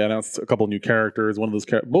coming. They announced a couple new characters.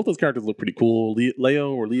 Both those characters look pretty cool.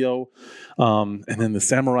 Leo. And then the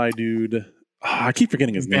samurai dude. I keep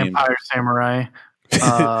forgetting his name. Vampire Samurai.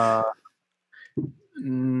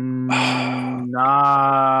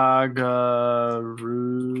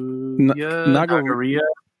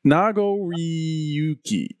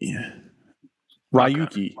 Nagoriyuki.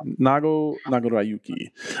 Ryuki.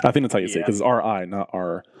 I think that's how you say it because it's R-I, not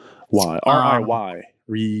R-Y. R-I-Y.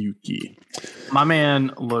 Ryuki. My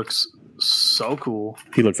man looks so cool.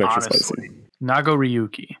 He looks extra spicy.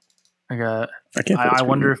 Nagoriyuki. I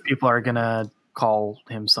wonder if people are going to call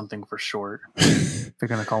him something for short. They're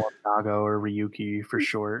going to call him Nago or Ryuki for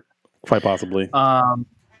short. Quite possibly. But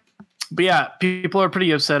yeah, people are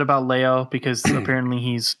pretty upset about Leo because apparently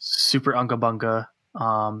he's super unga bunga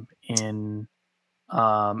in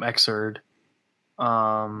Xrd.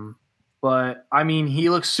 But I mean, he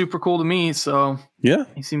looks super cool to me. So yeah,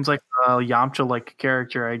 he seems like a Yamcha-like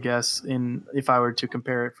character, I guess. If I were to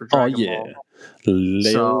compare it for Dragon Ball.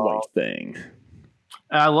 Leo White thing.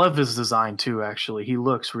 I love his design too. Actually, he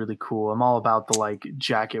looks really cool. I'm all about the like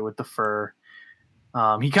jacket with the fur.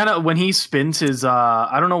 He kind of, when he spins his,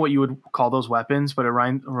 I don't know what you would call those weapons, but it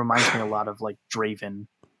reminds me a lot of like Draven.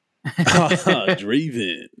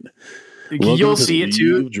 Draven. You'll see it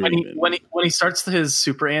too when he starts his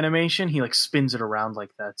super animation. He like spins it around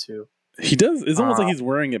like that too. He does. It's almost like he's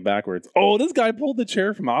wearing it backwards. Oh, this guy pulled the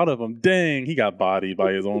chair from out of him. Dang, he got bodied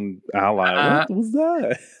by his own ally. What was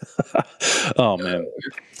that? Oh man.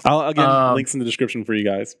 I'll links in the description for you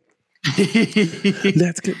guys.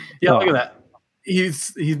 Let's get. Yeah, look at that. He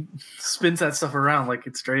spins that stuff around like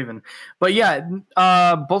it's Draven. But yeah,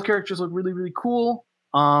 both characters look really, really cool.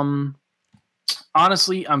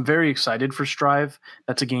 Honestly, I'm very excited for Strive.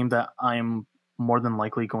 That's a game that I'm more than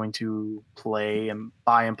likely going to play and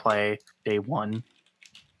buy and play day one.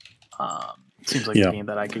 Seems like a game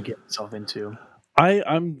that I could get myself into. I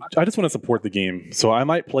just want to support the game, so I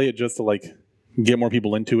might play it just to like get more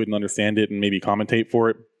people into it and understand it and maybe commentate for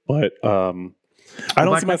it. But I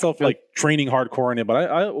don't see myself like training hardcore in it.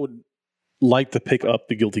 But I would like to pick up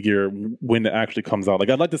the Guilty Gear when it actually comes out. Like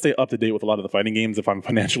I'd like to stay up to date with a lot of the fighting games if I'm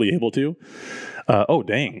financially able to. Oh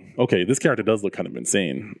dang! Okay, this character does look kind of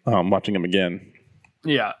insane. Watching him again.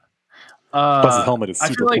 Yeah. Plus his helmet is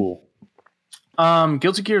super cool.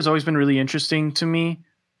 Guilty Gear has always been really interesting to me,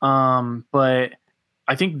 but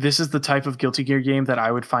I think this is the type of Guilty Gear game that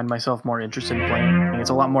I would find myself more interested in playing. It's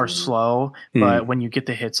a lot more slow, but when you get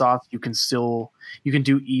the hits off, you can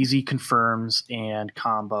do easy confirms and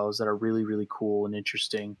combos that are really, really cool and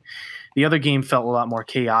interesting. The other game felt a lot more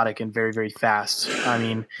chaotic and very, very fast. I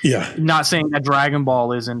mean, not saying that Dragon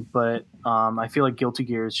Ball isn't, but I feel like Guilty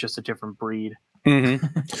Gear is just a different breed.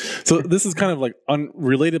 So this is kind of like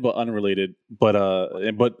unrelated but unrelated, but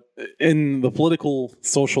in the political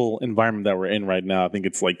social environment that we're in right now, I think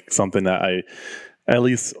it's like something that I at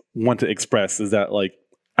least want to express is that like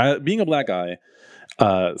being a black guy,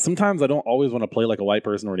 sometimes I don't always want to play like a white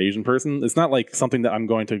person or an Asian person. It's not like something that I'm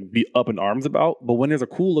going to be up in arms about, but when there's a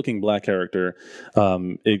cool looking black character,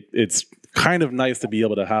 it's kind of nice to be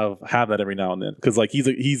able to have that every now and then, because like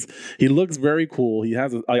he looks very cool. He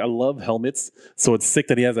has I love helmets, so it's sick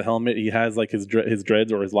that he has a helmet. He has like his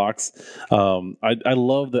dreads or his locks. I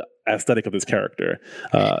love the aesthetic of this character,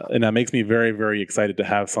 and that makes me very, very excited to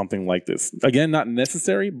have something like this. Again, not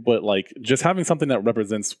necessary, but like just having something that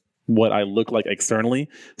represents what I look like externally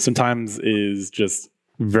sometimes is just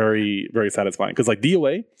very, very satisfying. Because like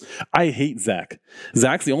DOA, I hate Zack.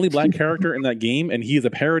 Zack's the only black character in that game, and he is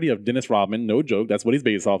a parody of Dennis Rodman. No joke, that's what he's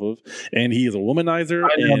based off of. And he is a womanizer,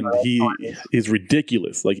 and he is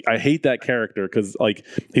ridiculous. Like I hate that character because like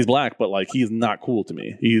he's black, but like he is not cool to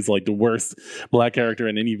me. He's like the worst black character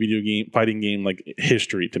in any video game, fighting game, like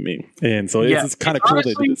history to me. And so it's kind of cool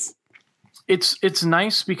honestly, they do this. It's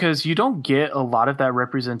nice because you don't get a lot of that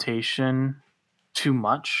representation too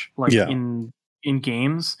much, like in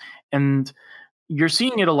games, and you're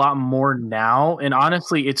seeing it a lot more now. And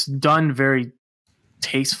honestly, it's done very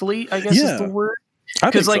tastefully, I guess is the word.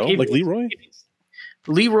 I think so. Like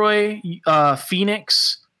Leroy,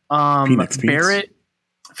 Phoenix, Barrett.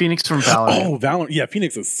 Phoenix from Valorant. Oh, Valorant. Yeah,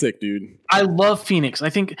 Phoenix is sick, dude. I love Phoenix. I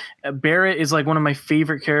think Barrett is like one of my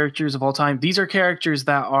favorite characters of all time. These are characters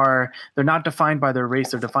that they're not defined by their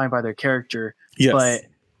race, they're defined by their character. Yes. But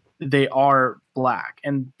they are black.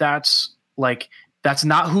 And that's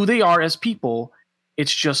not who they are as people.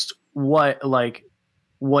 It's just what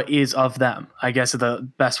is of them, I guess is the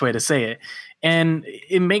best way to say it. And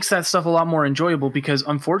it makes that stuff a lot more enjoyable because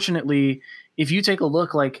unfortunately, if you take a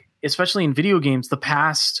look, like especially in video games, the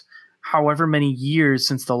past however many years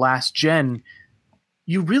since the last gen,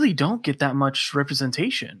 you really don't get that much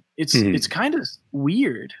representation. It's kind of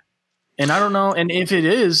weird. And I don't know. And if it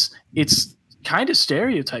is, it's kind of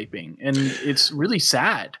stereotyping and it's really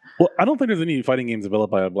sad. Well, I don't think there's any fighting games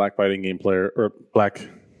developed by a black fighting game player or black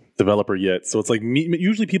developer yet. So it's like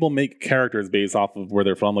usually people make characters based off of where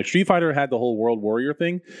they're from. Like Street Fighter had the whole World Warrior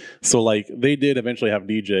thing. So like they did eventually have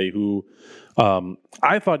DJ, who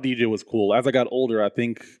I thought DJ was cool. As I got older, I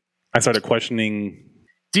think I started questioning.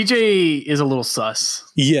 DJ is a little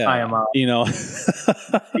sus. Yeah, I am. You know,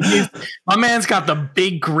 my man's got the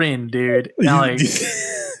big grin, dude. Now, like,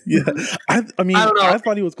 yeah, I mean, I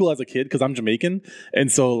thought he was cool as a kid because I'm Jamaican,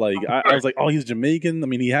 and so like I was like, oh, he's Jamaican. I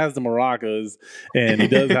mean, he has the maracas and he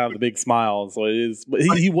does have the big smile, so it is. But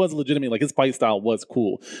he was legitimately like his fight style was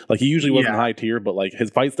cool. Like he usually wasn't high tier, but like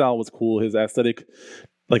his fight style was cool. His aesthetic.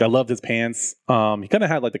 Like I loved his pants. He kind of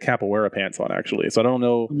had like the capoeira pants on actually. So I don't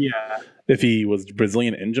know if he was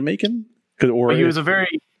Brazilian and Jamaican, but he was a very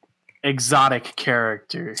exotic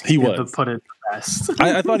character. He was, to put it best.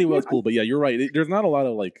 I thought he was cool, but yeah, you're right. There's not a lot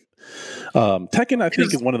of like Tekken. I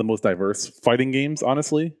think is one of the most diverse fighting games.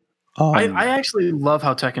 Honestly, I actually love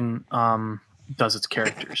how Tekken does its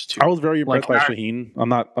characters too. I was very impressed by Shaheen. I'm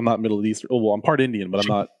not Middle Eastern. Oh well, I'm part Indian, but I'm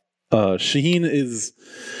not. Shaheen is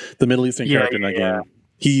the Middle Eastern character in that game.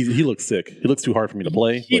 He looks sick. He looks too hard for me to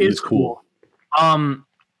play, but he's cool.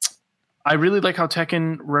 I really like how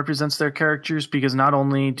Tekken represents their characters because not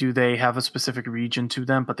only do they have a specific region to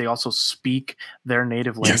them, but they also speak their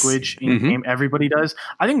native language in game. Everybody does.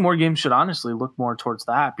 I think more games should honestly look more towards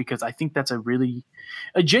that because I think that's a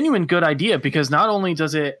genuine good idea because not only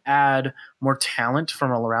does it add more talent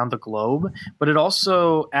from all around the globe, but it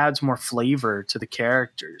also adds more flavor to the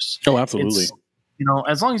characters. Oh, absolutely.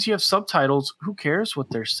 As long as you have subtitles, who cares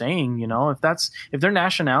what they're saying? If their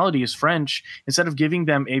nationality is French, instead of giving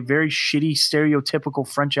them a very shitty stereotypical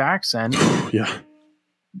French accent, yeah,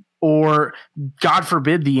 or God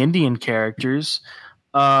forbid the Indian characters,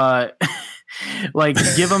 like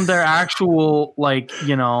give them their actual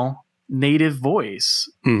native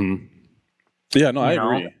voice. Mm-hmm. Yeah, no, I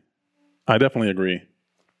agree. I definitely agree.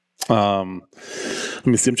 Let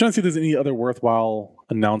me see. I'm trying to see if there's any other worthwhile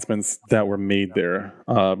announcements that were made there.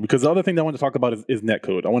 Because the other thing that I want to talk about is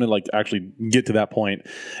netcode. I want to actually get to that point.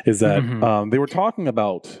 Is that they were talking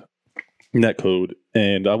about netcode,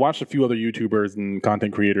 and I watched a few other YouTubers and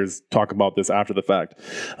content creators talk about this after the fact,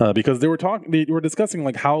 because they were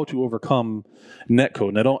discussing how to overcome netcode.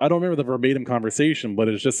 And I don't remember the verbatim conversation, but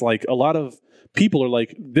it's just a lot of people are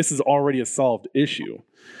like, this is already a solved issue,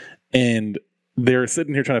 and they're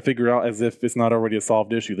sitting here trying to figure out as if it's not already a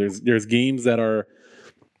solved issue. There's games that are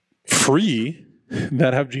free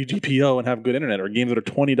that have GGPO and have good internet, or games that are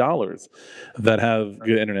 $20 that have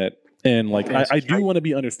good internet. And I do want to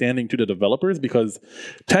be understanding to the developers because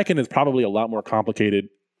Tekken is probably a lot more complicated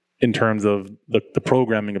in terms of the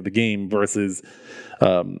programming of the game versus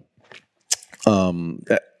Fantasy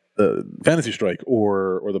Strike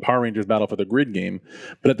or the Power Rangers Battle for the Grid game.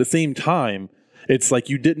 But at the same time, it's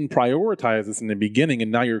you didn't prioritize this in the beginning,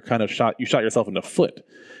 and now you're kind of shot yourself in the foot,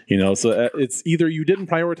 So it's either you didn't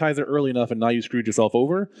prioritize it early enough, and now you screwed yourself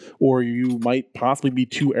over, or you might possibly be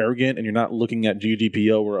too arrogant, and you're not looking at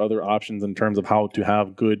GGPO or other options in terms of how to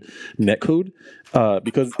have good netcode,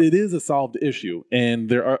 because it is a solved issue, and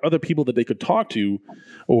there are other people that they could talk to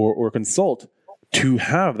or consult to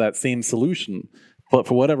have that same solution, but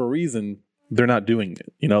for whatever reason, they're not doing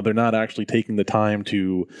it. They're not actually taking the time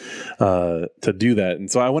to do that.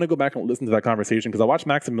 And so I want to go back and listen to that conversation because I watched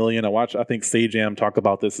Maximilian. I think Sajam talk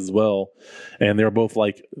about this as well. And they're both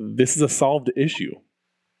like, this is a solved issue.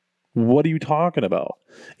 What are you talking about?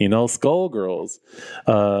 Skullgirls,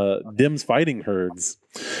 Dim's Fighting Herds.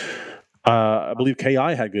 I believe KI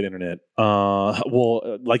had good internet.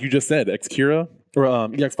 Like you just said, Xkira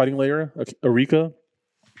or EX Fighting Layer, Erika,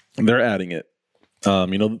 they're adding it.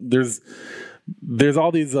 There's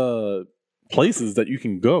all these places that you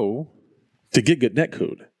can go to get good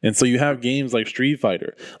netcode, and so you have games like Street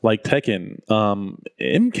Fighter, like Tekken,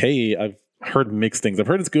 MK. I've heard mixed things. I've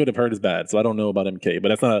heard it's good. I've heard it's bad. So I don't know about MK, but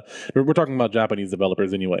that's not. We're talking about Japanese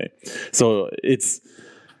developers anyway. So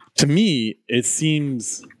to me, it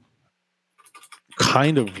seems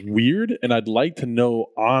kind of weird, and I'd like to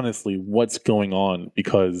know honestly what's going on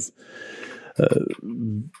because.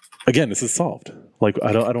 Again, this is solved. I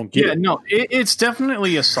don't get it. Yeah, no, it's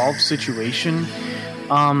definitely a solved situation.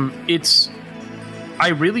 I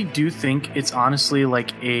really do think it's honestly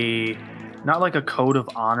not like a code of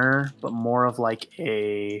honor, but more of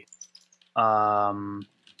a, how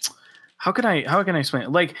can I explain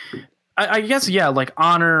it? I guess, yeah,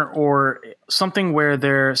 honor or something where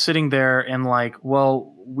they're sitting there and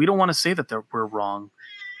well, we don't want to say that we're wrong.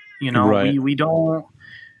 Right. We don't.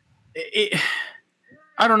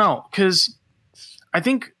 I don't know, because I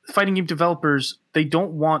think fighting game developers, they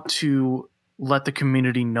don't want to let the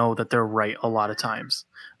community know that they're right a lot of times.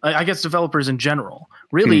 I guess developers in general.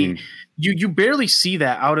 Really, you barely see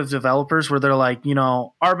that out of developers where they're like,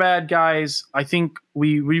 our bad, guys. I think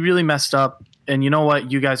we really messed up, and you know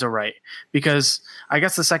what? You guys are right. Because I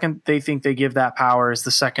guess the second they think they give that power is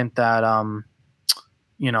the second that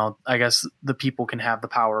I guess the people can have the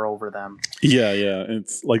power over them. Yeah.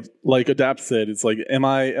 It's like Adapt said, it's am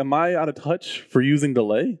I out of touch for using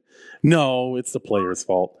delay? No, it's the player's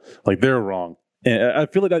fault. They're wrong. And I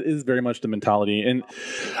feel that is very much the mentality. And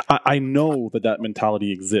I know that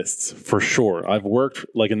mentality exists for sure. I've worked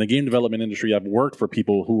in the game development industry. I've worked for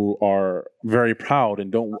people who are very proud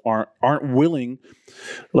and aren't willing.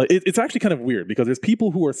 It's actually kind of weird because there's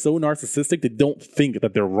people who are so narcissistic they don't think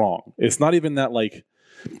that they're wrong. It's not even that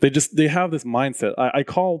they have this mindset.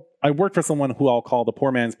 I worked for someone who I'll call the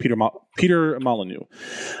poor man's Peter Molyneux.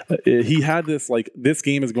 He had this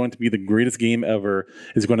game is going to be the greatest game ever.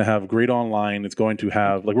 It's going to have great online. It's going to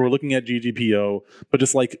have we're looking at GGPO, but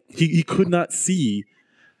just he could not see,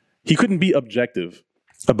 he couldn't be objective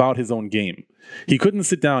about his own game. He couldn't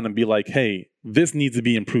sit down and be like, hey, this needs to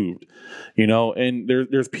be improved, And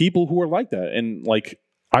there's people who are like that, and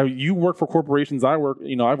You work for corporations. I've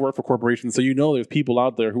worked for corporations. So, there's people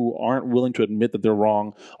out there who aren't willing to admit that they're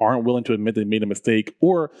wrong, aren't willing to admit they made a mistake,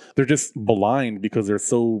 or they're just blind because they're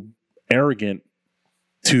so arrogant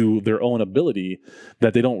to their own ability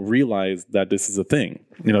that they don't realize that this is a thing.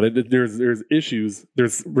 There's issues,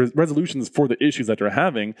 there's resolutions for the issues that they're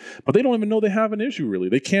having, but they don't even know they have an issue. Really,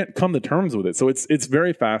 they can't come to terms with it. So it's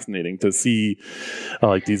very fascinating to see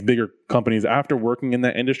like these bigger companies, after working in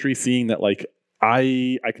that industry, seeing that like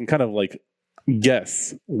I can kind of like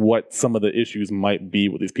guess what some of the issues might be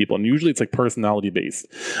with these people, and usually it's like personality based.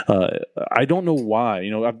 I don't know why.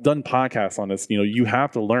 I've done podcasts on this. You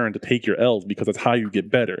have to learn to take your L's because that's how you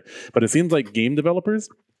get better. But it seems like game developers,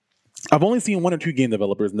 I've only seen 1 or 2 game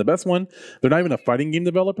developers, and the best one, they're not even a fighting game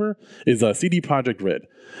developer, is CD Projekt Red.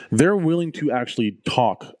 They're willing to actually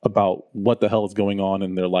talk about what the hell is going on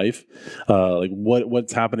in their life, like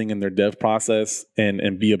what's happening in their dev process,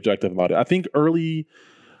 and be objective about it. I think early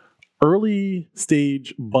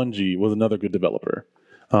stage Bungie was another good developer.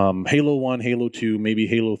 Halo 1, Halo 2, maybe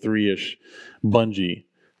Halo 3-ish Bungie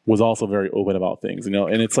was also very open about things, and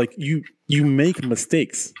it's like you make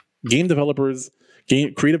mistakes. Game developers,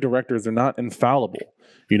 creative directors, they're not infallible.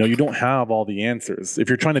 You don't have all the answers. If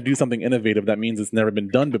you're trying to do something innovative, that means it's never been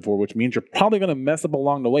done before, which means you're probably going to mess up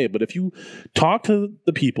along the way. But if you talk to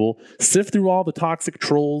the people, sift through all the toxic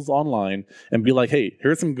trolls online, and be like, hey,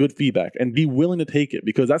 here's some good feedback, and be willing to take it,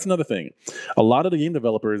 because that's another thing. A lot of the game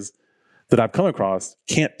developers that I've come across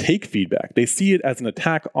can't take feedback. They see it as an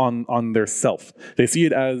attack on their self. They see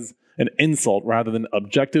it as an insult rather than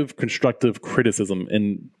objective, constructive criticism.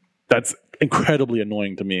 And that's incredibly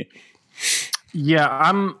annoying to me. Yeah,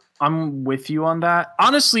 I'm with you on that.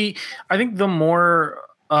 Honestly, I think the more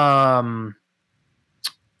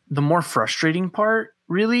frustrating part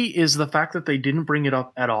really is the fact that they didn't bring it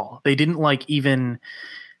up at all. They didn't like even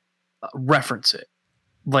reference it.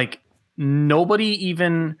 Like nobody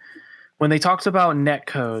even, when they talked about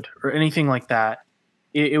netcode or anything like that,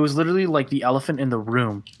 it was literally like the elephant in the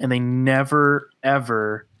room, and they never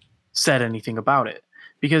ever said anything about it.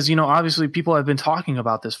 Because, obviously people have been talking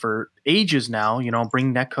about this for ages now,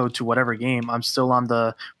 bring netcode to whatever game. I'm still on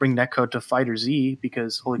the bring netcode to Fighter Z,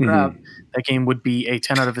 because holy crap, that game would be a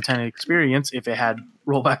 10 out of 10 experience if it had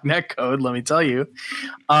rollback netcode, let me tell you.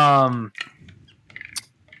 But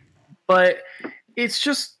it's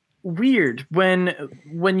just weird when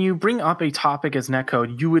you bring up a topic as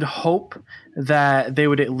netcode, you would hope that they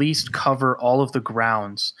would at least cover all of the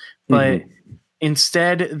grounds. But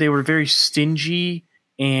instead they were very stingy,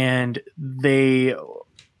 and they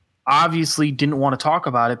obviously didn't want to talk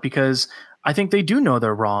about it because I think they do know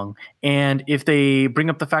they're wrong. And if they bring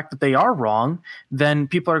up the fact that they are wrong, then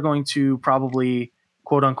people are going to probably,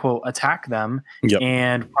 quote unquote, attack them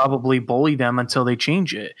and probably bully them until they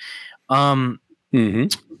change it. But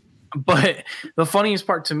the funniest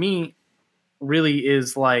part to me really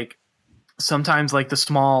is like, sometimes like the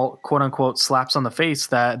small quote unquote slaps on the face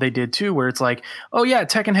that they did too, where it's like, oh yeah,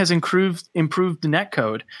 Tekken has improved the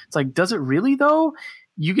netcode. It's like, does it really though?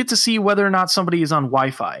 You get to see whether or not somebody is on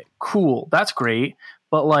Wi-Fi. Cool. That's great.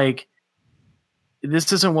 But like,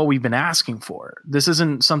 this isn't what we've been asking for. This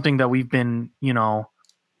isn't something that we've been,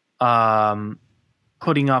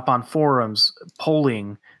 putting up on forums,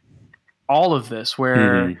 polling, all of this,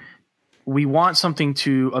 where we want something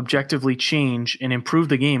to objectively change and improve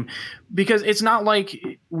the game, because it's not like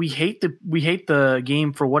we hate the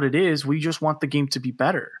game for what it is. We just want the game to be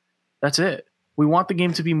better. That's it. We want the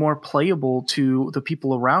game to be more playable to the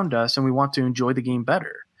people around us, and we want to enjoy the game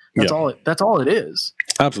better. That's all it is.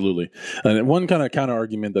 Absolutely. And one kind of counter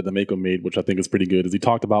argument that Demeko made, which I think is pretty good, is he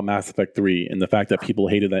talked about Mass Effect 3 and the fact that people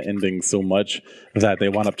hated that ending so much that they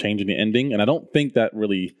wound up changing the ending. And I don't think that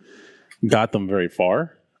really got them very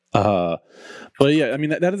far. But yeah, I mean,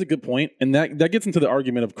 that is a good point. And that gets into the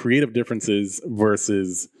argument of creative differences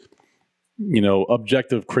versus,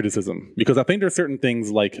 objective criticism. Because I think there's certain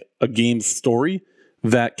things like a game's story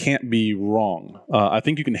that can't be wrong. I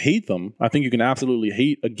think you can hate them. I think you can absolutely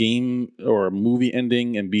hate a game or a movie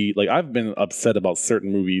ending and be like, I've been upset about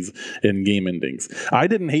certain movies and game endings. I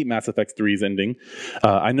didn't hate Mass Effect 3's ending.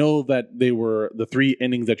 I know that the 3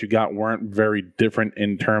 endings that you got weren't very different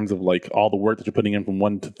in terms of like all the work that you're putting in from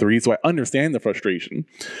 1 to 3. So I understand the frustration.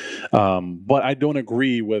 But I don't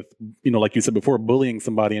agree with, like you said before, bullying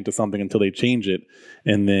somebody into something until they change it.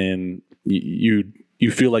 And then you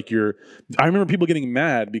feel like I remember people getting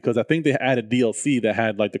mad because I think they added DLC that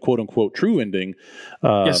had like the quote unquote true ending.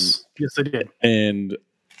 Yes, they did. And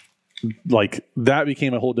like that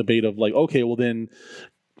became a whole debate of like, okay, well then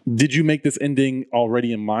did you make this ending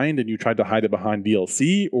already in mind and you tried to hide it behind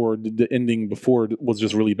DLC, or did the ending before was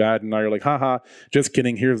just really bad and now you're like, haha, just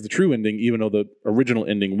kidding, here's the true ending, even though the original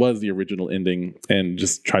ending was the original ending, and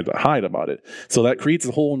just tried to hide about it? So that creates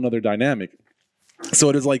a whole nother dynamic. So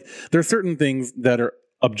it is like, there are certain things that are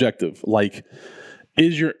objective, like,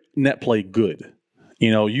 is your net play good?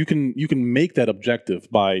 You can make that objective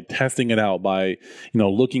by testing it out, by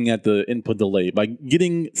looking at the input delay, by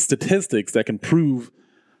getting statistics that can prove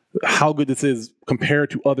how good this is compared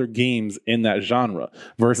to other games in that genre,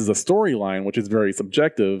 versus a storyline, which is very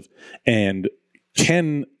subjective and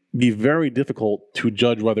can be very difficult to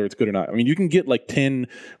judge whether it's good or not. I mean, you can get like 10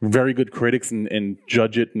 very good critics and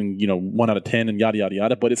judge it and 1 out of 10 and yada yada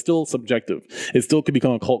yada, but it's still subjective. It still could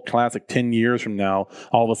become a cult classic 10 years from now.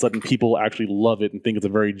 All of a sudden people actually love it and think it's a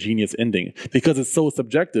very genius ending because it's so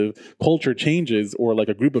subjective. Culture changes, or like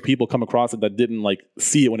a group of people come across it that didn't like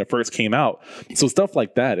see it when it first came out. So stuff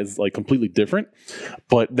like that is like completely different,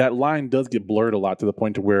 but that line does get blurred a lot, to the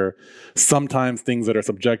point to where sometimes things that are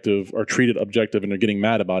subjective are treated objective and they're getting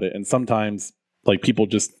mad about it, and sometimes like people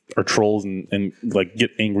just are trolls and like get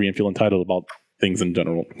angry and feel entitled about things in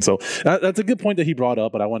general. So that's a good point that he brought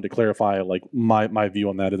up, but I wanted to clarify like my view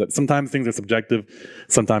on that is that sometimes things are subjective,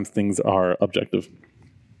 sometimes things are objective.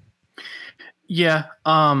 Yeah.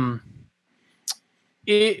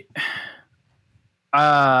 It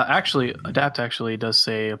actually, Adapt actually does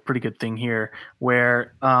say a pretty good thing here,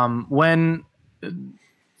 where when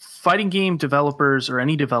fighting game developers or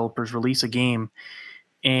any developers release a game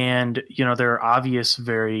and there are obvious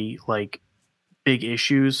very like big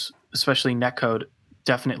issues, especially netcode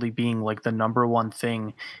definitely being like the number one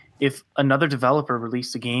thing. If another developer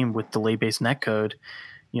released a game with delay-based netcode,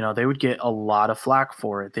 they would get a lot of flack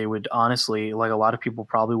for it. They would honestly, like, a lot of people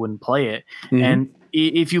probably wouldn't play it. Mm-hmm. And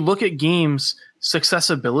if you look at games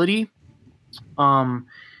successibility,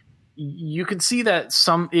 you can see that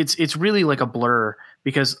it's really like a blur,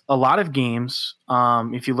 because a lot of games,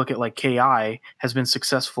 if you look at like KI, has been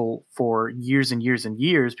successful for years and years and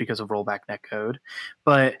years because of rollback netcode.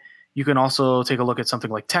 But you can also take a look at something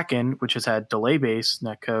like Tekken, which has had delay-based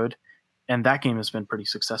netcode, and that game has been pretty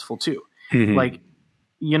successful too. Mm-hmm. Like,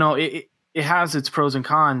 it has its pros and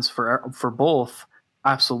cons for both,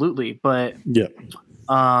 absolutely. But yeah,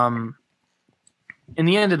 in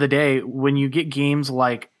the end of the day, when you get games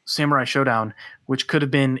like Samurai Showdown, which could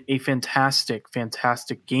have been a fantastic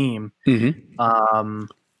game, mm-hmm.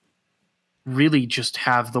 Really just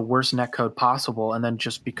have the worst netcode possible, and then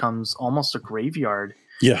just becomes almost a graveyard.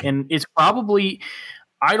 Yeah, and it's probably,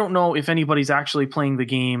 I don't know if anybody's actually playing the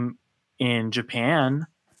game in Japan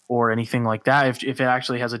or anything like that. If it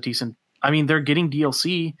actually has a decent, I mean, they're getting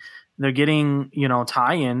DLC, they're getting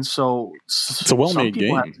tie-ins, so it's a well-made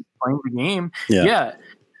game. Have to play the game, yeah.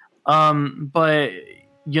 But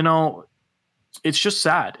it's just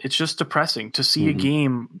sad. It's just depressing to see mm-hmm. a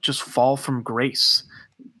game just fall from grace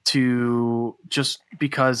to just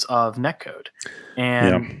because of netcode,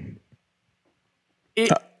 and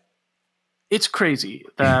it's crazy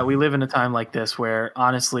that we live in a time like this where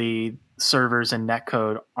honestly servers and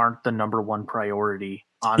netcode aren't the number one priority.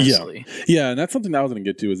 Honestly, yeah, and that's something that I was going to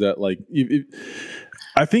get to, is that like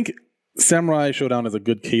I think Samurai Showdown is a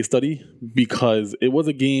good case study because it was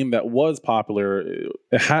a game that was popular.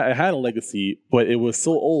 It had a legacy, but it was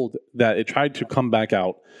so old that it tried to come back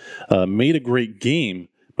out, made a great game,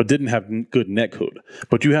 but didn't have good netcode.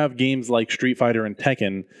 But you have games like Street Fighter and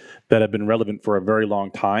Tekken that have been relevant for a very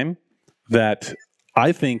long time that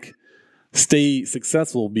I think stay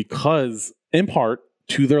successful because, in part,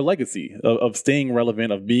 to their legacy of staying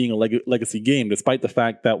relevant, of being a legacy game, despite the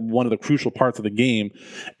fact that one of the crucial parts of the game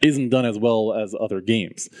isn't done as well as other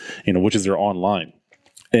games, which is their online.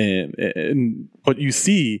 But you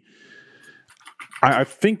see, I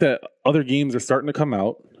think that other games are starting to come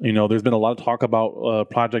out. There's been a lot of talk about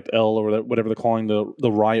Project L, or whatever they're calling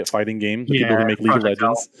the Riot fighting game, the people who make League of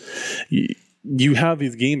Legends. You have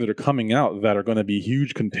these games that are coming out that are going to be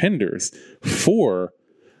huge contenders for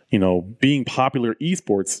being popular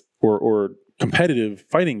esports or competitive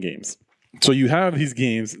fighting games. So you have these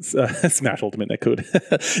games, Smash Ultimate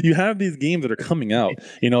Netcode. You have these games that are coming out.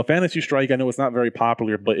 Fantasy Strike, I know it's not very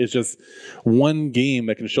popular, but it's just one game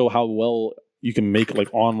that can show how well you can make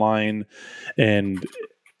like online. And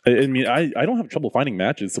I mean, I don't have trouble finding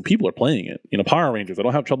matches, so people are playing it. Power Rangers, I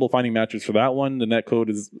don't have trouble finding matches for that one. The netcode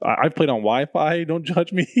is, I've played on Wi-Fi, don't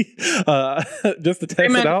judge me, just to test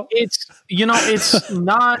it out. It's, it's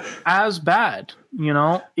not as bad,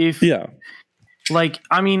 like,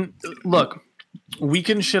 I mean, look, we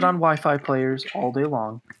can shit on Wi-Fi players all day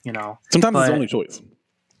long, Sometimes it's the only choice.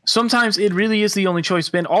 Sometimes it really is the only choice.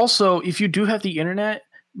 And also, if you do have the internet,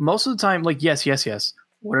 most of the time, like, yes.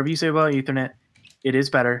 Whatever you say about Ethernet, it is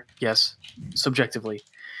better. Yes, subjectively.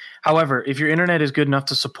 However, if your internet is good enough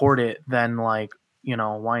to support it, then like,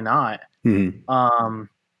 why not?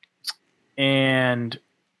 And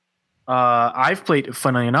I've played,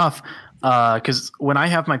 funnily enough, because when I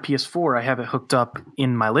have my PS4, I have it hooked up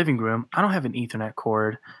in my living room. I don't have an Ethernet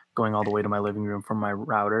cord going all the way to my living room from my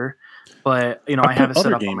router, but I have it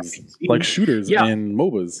set up games on my PC. like shooters and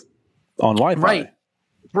MOBAs on Wi-Fi.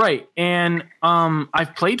 Right. And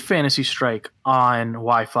I've played Fantasy Strike on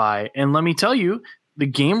Wi-Fi, and let me tell you, the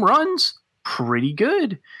game runs pretty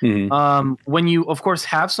good. When you, of course,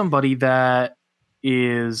 have somebody that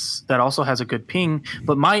also has a good ping,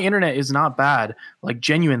 but my internet is not bad, like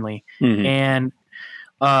genuinely. And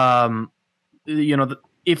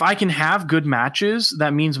if I can have good matches,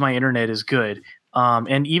 that means my internet is good.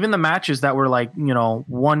 And even the matches that were like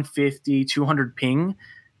 150, 200 ping,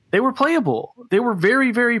 they were playable. They were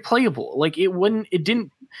very, very playable. Like it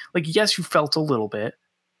didn't, like, yes, you felt a little bit,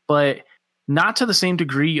 but not to the same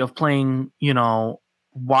degree of playing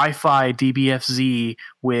Wi-Fi DBFZ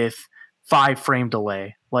with 5 frame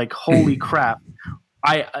delay. Like, holy crap.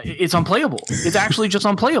 It's unplayable. It's actually just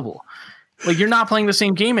unplayable. Like, you're not playing the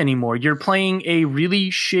same game anymore. You're playing a really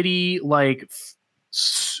shitty, like,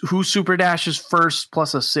 who super dashes first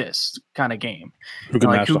plus assist kind of game. Who can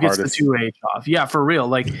like, who gets hardest. The 2H off? Yeah, for real.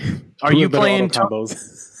 Like, are you playing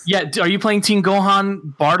combos? Yeah, are you playing Team Gohan,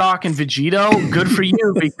 Bardock, and Vegito? Good for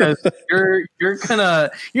you, because you're gonna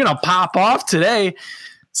pop off today.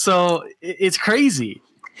 So it's crazy.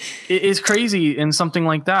 It's crazy in something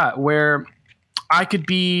like that where I could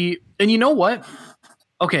be, and you know what?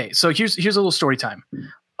 Okay, so here's a little story time.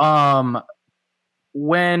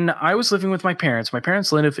 When I was living with my parents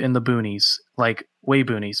live in the boonies, like way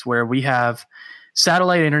boonies, where we have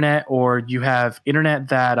satellite internet, or you have internet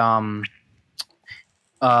that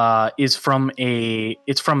is from a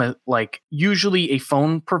like usually a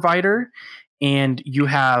phone provider, and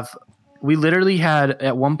we literally had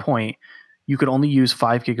at one point you could only use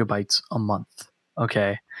 5 gigabytes a month.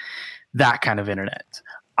 Okay, that kind of internet.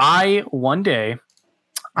 One day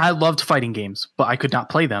I loved fighting games, but I could not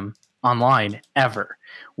play them online ever.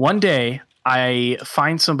 One day I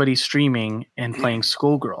find somebody streaming and playing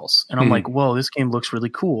Skullgirls, and I'm like, whoa, this game looks really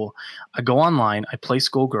cool. I go online, I play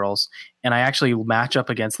Skullgirls, and I actually match up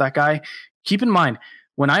against that guy. Keep in mind,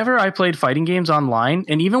 whenever I played fighting games online,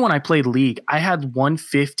 and even when I played League, I had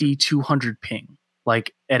 150, 200 ping,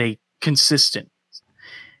 like at a consistent.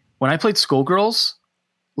 When I played Skullgirls,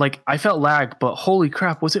 like, I felt lag, but holy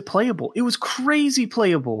crap, was it playable? It was crazy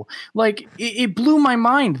playable. Like, it blew my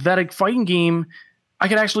mind that a fighting game, I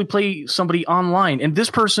could actually play somebody online. And this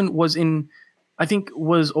person was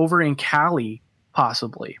over in Cali,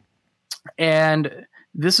 possibly. And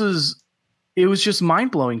it was just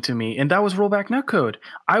mind-blowing to me. And that was rollback netcode.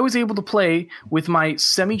 I was able to play with my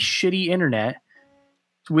semi-shitty internet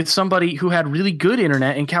with somebody who had really good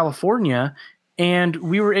internet in California, and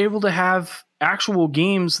we were able to have actual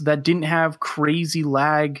games that didn't have crazy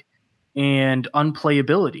lag and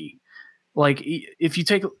unplayability. Like, if you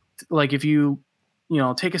take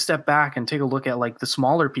a step back and take a look at like the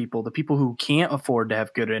smaller people, the people who can't afford to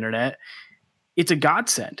have good internet, it's a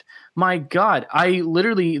godsend. My God, I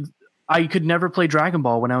could never play Dragon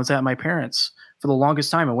Ball when I was at my parents' for the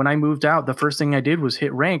longest time. And when I moved out, the first thing I did was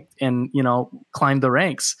hit ranked and, climb the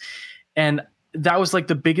ranks. And that was like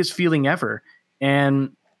the biggest feeling ever.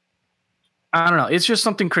 And I don't know. It's just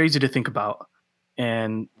something crazy to think about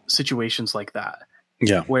in situations like that.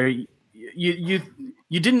 Yeah. Where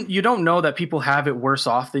you don't know that people have it worse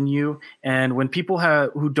off than you. And when people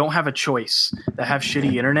who don't have a choice, that have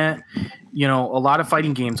shitty internet, a lot of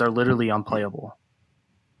fighting games are literally unplayable.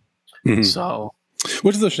 So,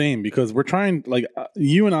 which is a shame, because we're trying, like,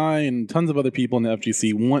 you and I and tons of other people in the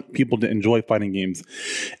FGC want people to enjoy fighting games.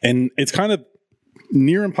 And it's kind of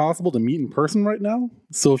near impossible to meet in person right now.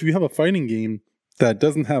 So if you have a fighting game that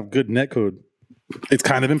doesn't have good netcode, it's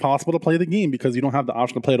kind of impossible to play the game, because you don't have the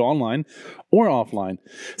option to play it online or offline.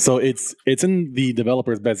 So it's in the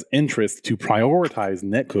developer's best interest to prioritize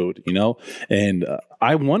netcode, and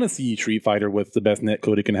I want to see Street Fighter with the best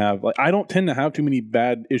netcode it can have. Like, I don't tend to have too many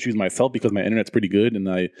bad issues myself, because my internet's pretty good,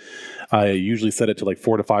 and I usually set it to like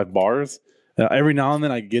 4 to 5 bars. Every now and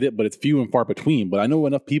then I get it, but it's few and far between. But I know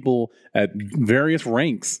enough people at various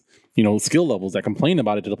ranks, skill levels, that complain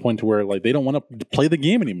about it to the point to where, like, they don't want to play the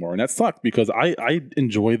game anymore. And that sucks, because I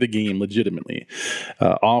enjoy the game legitimately,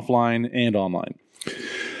 offline and online.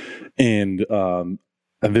 And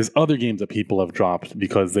there's other games that people have dropped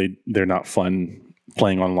because they're not fun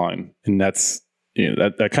playing online. And that's,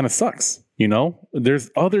 that kind of sucks. You know, there's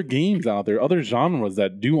other games out there, other genres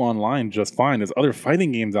that do online just fine. There's other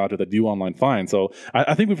fighting games out there that do online fine. So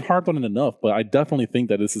I think we've harped on it enough, but I definitely think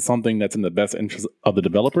that this is something that's in the best interest of the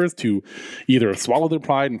developers to either swallow their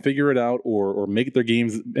pride and figure it out, or make their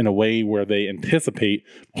games in a way where they anticipate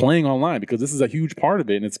playing online, because this is a huge part of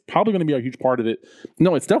it, and it's probably going to be a huge part of it.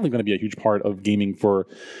 No, it's definitely going to be a huge part of gaming for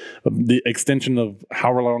the extension of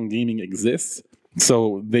however long gaming exists.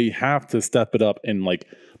 So they have to step it up and like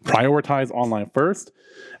prioritize online first.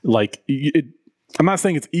 Like I'm not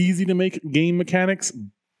saying it's easy to make game mechanics,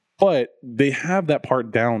 but they have that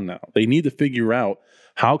part down now. They need to figure out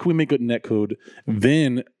how can we make good netcode,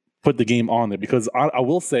 then put the game on there. Because I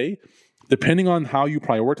will say, depending on how you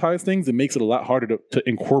prioritize things, it makes it a lot harder to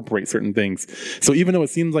incorporate certain things. So even though it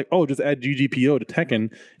seems like, oh, just add GGPO to Tekken,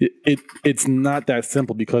 it's not that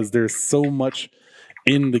simple, because there's so much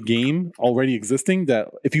in the game already existing that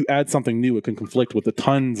if you add something new, it can conflict with the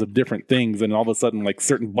tons of different things, and all of a sudden like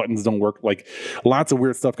certain buttons don't work. Like lots of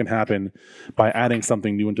weird stuff can happen by adding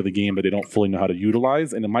something new into the game that they don't fully know how to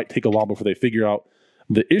utilize, and it might take a while before they figure out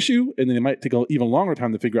the issue, and then it might take an even longer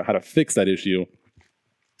time to figure out how to fix that issue.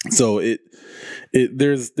 So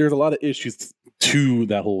there's a lot of issues to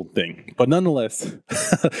that whole thing, but nonetheless,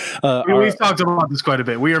 we've talked about this quite a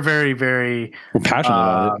bit. We are very, very passionate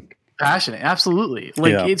about it. Passionate, absolutely.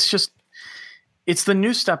 Like it's the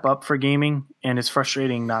new step up for gaming, and it's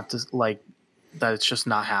frustrating not to like that it's just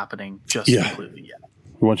not happening completely yet.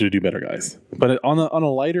 We want you to do better, guys. But on a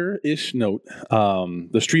lighter-ish note,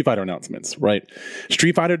 the Street Fighter announcements, right?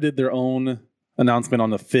 Street Fighter did their own announcement on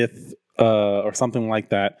the 5th or something like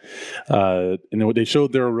that, and they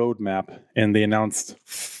showed their roadmap, and they announced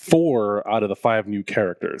 4 out of the 5 new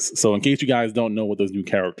characters. So in case you guys don't know what those new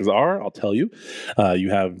characters are, I'll tell you.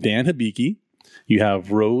 You have Dan Hibiki, you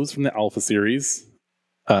have Rose from the Alpha series.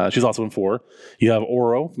 She's also in 4. You have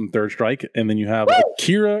Oro from Third Strike, and then you have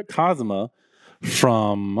Akira Kazuma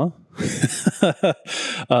from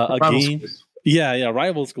a game. Schools. Yeah,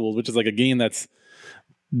 Rival Schools, which is like a game that's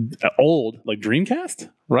old, like Dreamcast,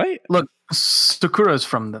 right? Look, Sakura's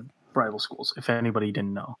from the Rival Schools, if anybody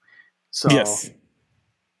didn't know. So yes,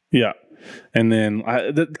 yeah, and then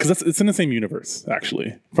because it's in the same universe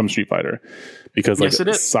actually from Street Fighter, because like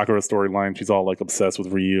Sakura's storyline, she's all like obsessed with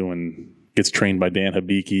Ryu and gets trained by Dan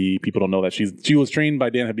Hibiki. People don't know that she was trained by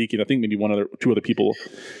Dan Hibiki, and I think maybe 2 other people.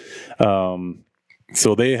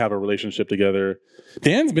 So they have a relationship together.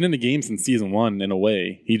 Dan's been in the game since season 1 in a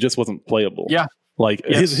way. He just wasn't playable. Yeah. Like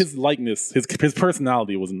his likeness, his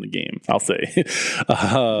personality was in the game, I'll say.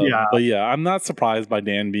 But yeah, I'm not surprised by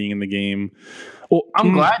Dan being in the game. Well,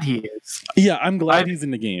 I'm glad he is. Yeah, I'm glad he's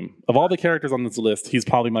in the game. Of all the characters on this list, he's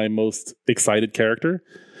probably my most excited character,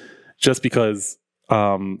 just because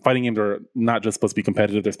fighting games are not just supposed to be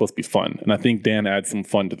competitive, they're supposed to be fun. And I think Dan adds some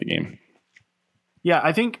fun to the game. Yeah,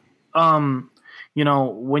 I think when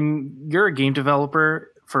you're a game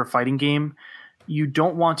developer for a fighting game, you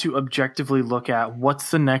don't want to objectively look at what's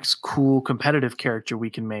the next cool competitive character we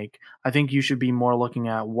can make. I think you should be more looking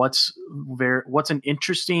at what's an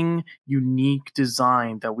interesting, unique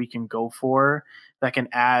design that we can go for that can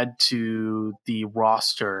add to the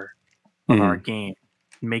roster of our game,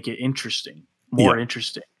 make it interesting, more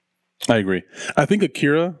interesting. I agree. I think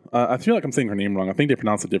Akira, I feel like I'm saying her name wrong. I think they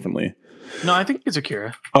pronounce it differently. No, I think it's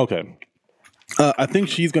Akira. Okay. I think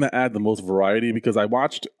she's going to add the most variety, because I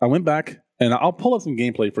went back, and I'll pull up some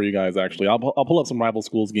gameplay for you guys, actually. I'll pull up some Rival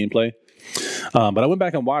Schools gameplay. But I went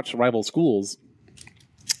back and watched Rival Schools,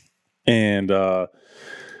 and I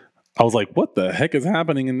was like, what the heck is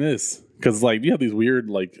happening in this? Because like you have these weird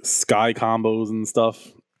like sky combos and stuff,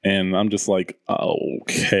 and I'm just like,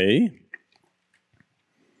 okay.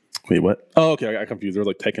 Wait, what? Oh, okay, I got confused. There was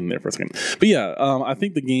like Tekken there for a second. But yeah, I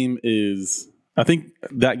think that game is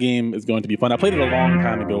going to be fun. I played it a long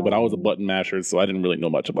time ago, but I was a button masher, so I didn't really know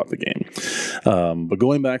much about the game. But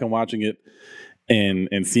going back and watching it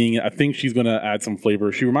and seeing it, I think she's going to add some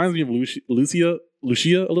flavor. She reminds me of Lucia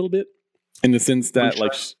a little bit, in the sense that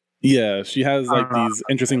she has like these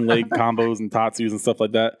interesting leg combos and tatsus and stuff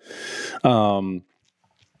like that.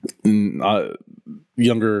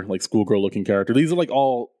 Younger, like schoolgirl looking character. These are like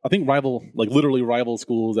all, I think, literally rival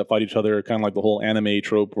schools that fight each other, kind of like the whole anime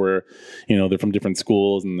trope where, they're from different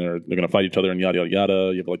schools and they're going to fight each other and yada, yada,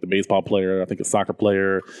 yada. You have like the baseball player, I think a soccer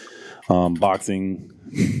player, boxing.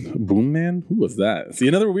 Boom Man? Who was that? See,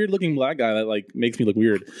 another weird looking black guy that like makes me look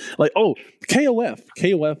weird. Like, oh, KOF.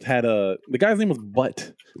 KOF had the guy's name was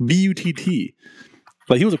Butt. Butt.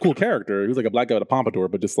 Like, he was a cool character. He was like a black guy with a pompadour,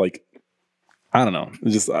 but just like, I don't know.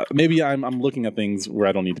 It's just maybe I'm looking at things where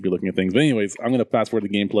I don't need to be looking at things. But anyways, I'm going to fast forward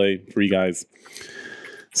the gameplay for you guys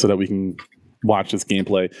so that we can watch this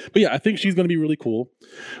gameplay. But yeah, I think she's going to be really cool.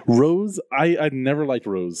 Rose, I never liked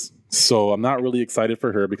Rose, so I'm not really excited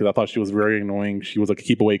for her because I thought she was very annoying. She was like a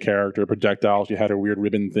keep away character, projectile. She had her weird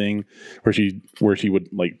ribbon thing where she would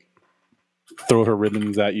like throw her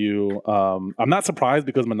ribbons at you. I'm not surprised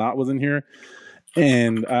because Menat was in here.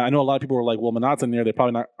 And I know a lot of people were like, well, Menat's in there. They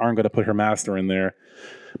probably aren't going to put her master in there.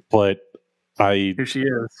 But here she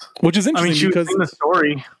is. Which is interesting she because was in the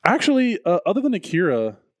story. Actually, other than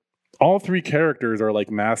Akira, all three characters are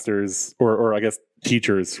like masters or I guess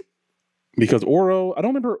teachers. Because Oro, I don't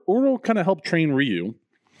remember, Oro kind of helped train Ryu.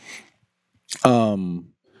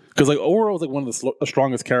 Because like Oro is like one of the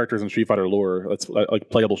strongest characters in Street Fighter lore. That's like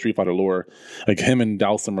playable Street Fighter lore. Like him and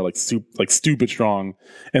Dhalsim are like stupid strong.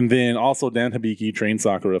 And then also Dan Hibiki trained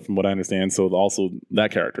Sakura, from what I understand. So also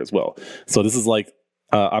that character as well. So this is like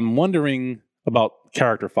I'm wondering about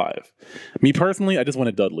character 5. Me personally, I just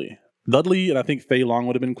wanted Dudley. Dudley, and I think Fei Long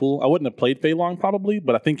would have been cool. I wouldn't have played Fei Long probably,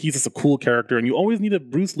 but I think he's just a cool character. And you always need a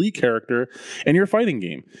Bruce Lee character in your fighting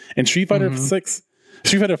game. And Street Fighter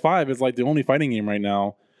 5 is like the only fighting game right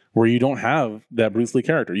now where you don't have that Bruce Lee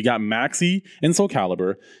character. You got Maxi in Soul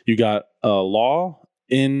Calibur. You got Law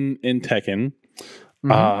in Tekken.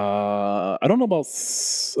 I don't know about...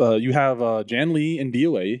 you have Jan Lee in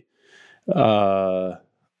DOA.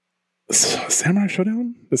 Samurai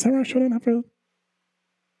Showdown? Does Samurai Showdown have a...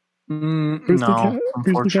 No,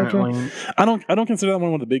 unfortunately. I don't consider that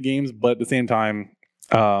one of the big games, but at the same time,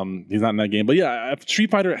 he's not in that game. But yeah,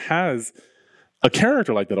 Street Fighter has a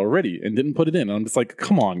character like that already and didn't put it in. I'm just like,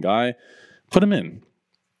 come on, guy, put him in.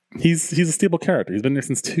 He's a stable character. He's been there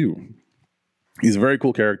since 2. He's a very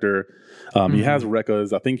cool character. He has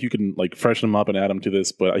Rekkas. I think you can like freshen him up and add him to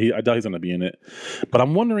this, but I doubt he's going to be in it. But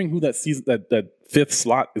I'm wondering who that 5th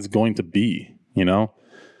slot is going to be. You know,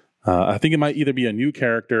 I think it might either be a new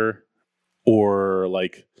character or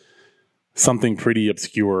like something pretty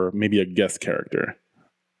obscure, maybe a guest character.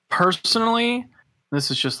 Personally, this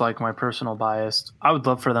is just like my personal bias. I would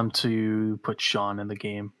love for them to put Sean in the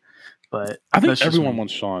game, but I think everyone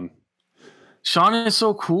wants Sean. Sean is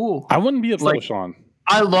so cool. I wouldn't be upset with Sean.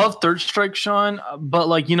 I love Third Strike Sean, but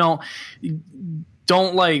like, you know,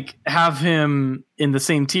 don't like have him in the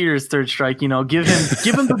same tier as Third Strike. You know, give him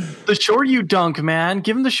the Shoryu dunk, man.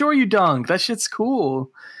 Give him the Shoryu dunk. That shit's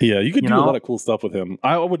cool. Yeah, you could do a lot of cool stuff with him.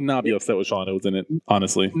 I would not be upset with Sean who was in it,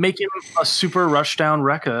 honestly. Make him a Super Rushdown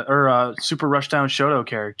Rekka or a Super Rushdown Shoto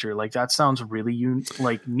character. Like that sounds really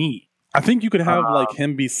neat. I think you could have like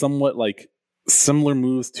him be somewhat like similar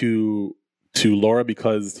moves to Laura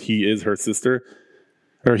because he is her sister,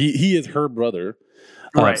 or he is her brother.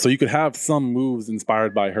 Right. So you could have some moves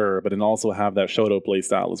inspired by her, but then also have that Shoto play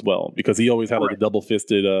style as well, because he always had like a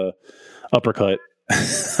double-fisted uppercut.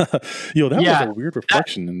 Yo, that was a weird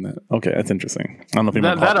reflection in that. Okay, that's interesting. I don't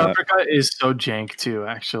know if that uppercut is so jank too,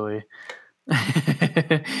 actually.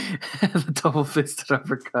 The double-fisted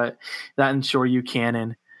uppercut, that and Shoryu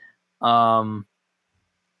Cannon.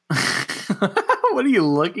 What are you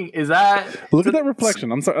looking? Is that... Look at that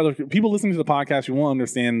reflection. I'm sorry. People listening to the podcast, you won't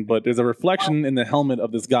understand, but there's a reflection in the helmet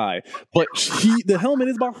of this guy. But the helmet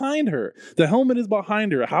is behind her. The helmet is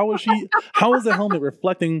behind her. How is the helmet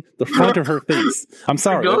reflecting the front of her face? I'm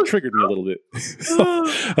sorry. That triggered me a little bit.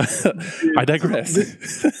 I digress.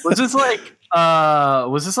 Was this like a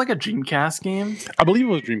Dreamcast game? I believe it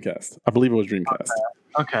was Dreamcast.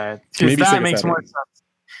 Okay. Maybe that makes more sense.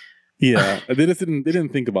 Yeah, they didn't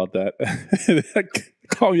think about that.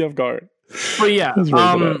 Caught me off guard. But yeah,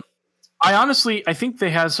 I think they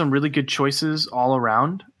had some really good choices all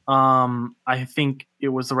around. I think it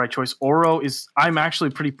was the right choice. I'm actually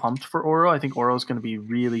pretty pumped for Oro. I think Oro is going to be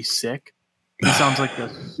really sick. He sounds like a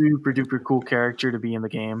super duper cool character to be in the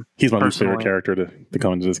game. He's my least favorite character to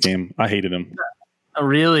come into this game. I hated him.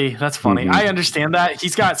 Really? That's funny. I understand that.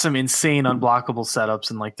 He's got some insane unblockable setups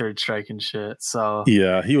in like Third Strike and shit. So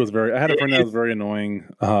yeah, he was I had a friend that was very annoying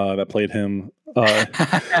that played him.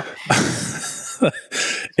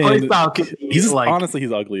 Honestly,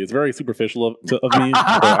 he's ugly. It's very superficial of me.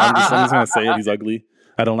 I'm just gonna say it. He's ugly.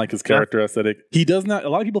 I don't like his character aesthetic. He does not. A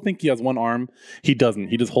lot of people think he has one arm. He doesn't.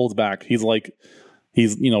 He just holds back. He's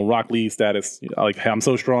Rock Lee status. Like, hey, I'm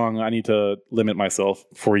so strong. I need to limit myself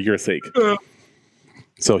for your sake.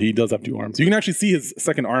 So he does have 2 arms. You can actually see his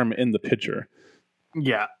second arm in the picture.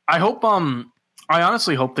 Yeah. I hope I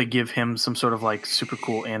honestly hope they give him some sort of like super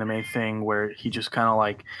cool anime thing where he just kind of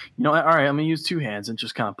like, all right, I'm gonna use 2 hands and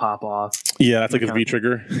just kind of pop off. Yeah, that's like his V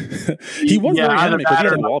trigger. He was very anime because he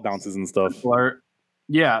had wall bounces and stuff.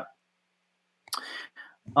 Yeah.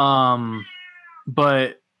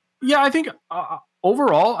 But yeah, I think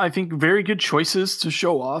overall, I think very good choices to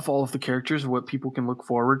show off all of the characters, what people can look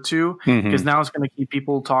forward to, because now it's going to keep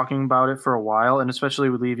people talking about it for a while, and especially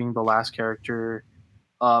with leaving the last character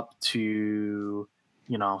up to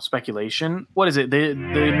speculation. What is it? They're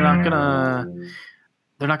not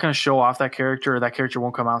gonna show off that character, or that character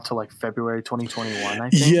won't come out till like February 2021. I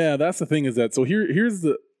think. Yeah, that's the thing. Is that so? Here's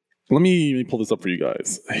the. Let me pull this up for you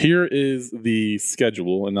guys. Here is the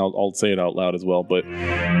schedule, and I'll say it out loud as well. But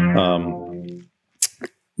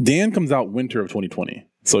Dan comes out winter of 2020,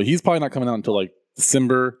 so he's probably not coming out until like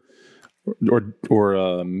December,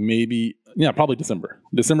 or maybe probably December.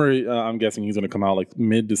 I'm guessing he's going to come out like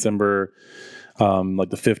mid-December, like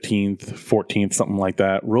the 15th, 14th, something like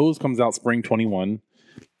that. Rose comes out spring 21,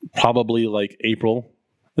 probably like April.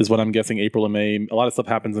 Is what I'm guessing, April and May. A lot of stuff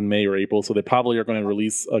happens in May or April, so they probably are going to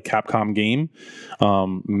release a Capcom game.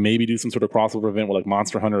 Maybe do some sort of crossover event with like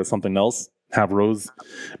Monster Hunter or something else. Have Rose.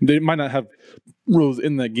 They might not have Rose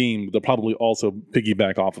in that game, but they'll probably also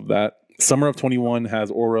piggyback off of that. Summer of 21 has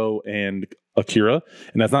Oro and Akira,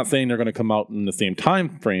 and that's not saying they're going to come out in the same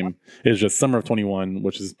time frame. It's just summer of 21,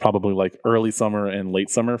 which is probably like early summer and late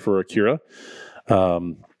summer for Akira.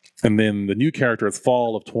 And then the new character is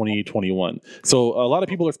fall of 2021. So a lot of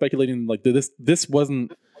people are speculating like this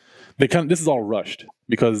wasn't. This is all rushed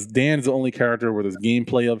because Dan's the only character where there's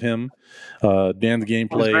gameplay of him. Dan's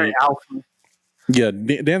gameplay. Very alpha. Yeah,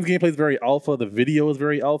 Dan's gameplay is very alpha. The video is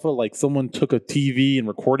very alpha. Like someone took a TV and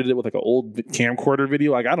recorded it with like an old camcorder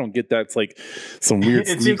video. Like I don't get that. It's like some weird.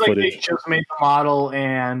 It seems like they just made the model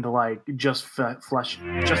and like just finished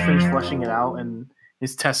fleshing it out and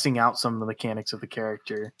is testing out some of the mechanics of the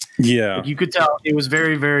character. Yeah. Like you could tell it was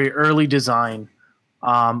very, very early design,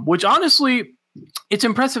 which honestly, it's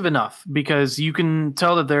impressive enough because you can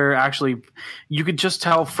tell that you could just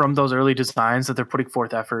tell from those early designs that they're putting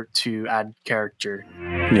forth effort to add character.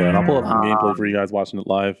 Yeah, and I'll pull up some gameplay for you guys watching it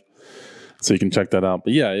live so you can check that out.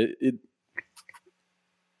 But yeah,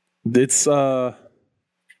 it's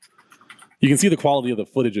you can see the quality of the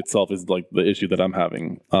footage itself is like the issue that I'm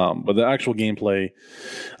having. But the actual gameplay,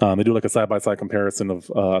 they do like a side-by-side comparison of,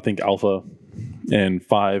 I think, Alpha and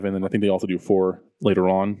 5, and then I think they also do 4 later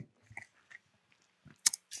on.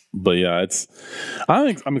 But yeah,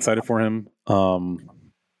 I'm excited for him.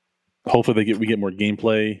 Hopefully we get more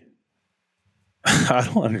gameplay. I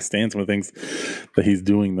don't understand some of the things that he's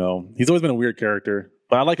doing, though. He's always been a weird character.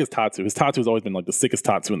 But I like his Tatsu. His Tatsu has always been like the sickest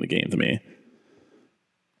Tatsu in the game to me.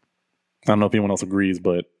 I don't know if anyone else agrees,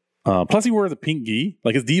 but plus he wears a pink gi.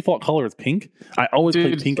 Like his default color is pink. I always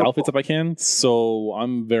play pink outfits if I can, so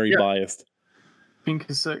I'm very biased. Pink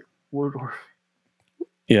is sick. Wardorf.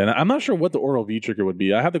 Yeah, and I'm not sure what the Oro V trigger would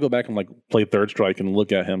be. I have to go back and like play Third Strike and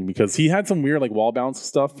look at him because he had some weird like wall bounce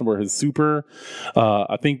stuff where his super.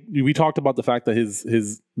 I think we talked about the fact that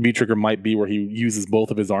his V trigger might be where he uses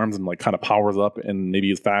both of his arms and like kind of powers up and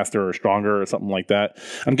maybe is faster or stronger or something like that.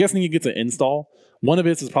 I'm guessing he gets an install. One of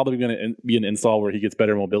his is probably going to be an install where he gets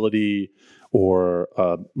better mobility or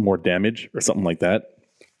more damage or something like that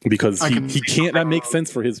because he can't. That makes sense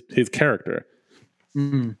for his character.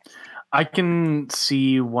 Mm-hmm. I can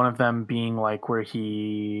see one of them being like where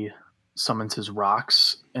he summons his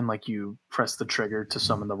rocks and like you press the trigger to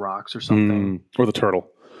summon the rocks or something. Or the turtle.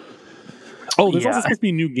 Oh, there's also supposed to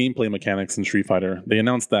be new gameplay mechanics in Street Fighter. They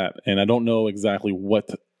announced that, and I don't know exactly what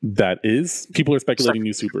that is. People are speculating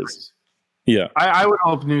new supers. Yeah, I would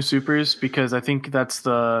hope new supers because I think that's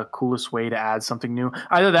the coolest way to add something new.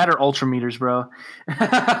 Either that or ultra meters, bro.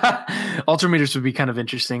 Ultra meters would be kind of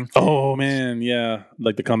interesting. Oh man, yeah,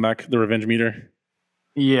 like the comeback, the revenge meter.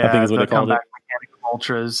 Yeah, I think is what they called it. Mechanic of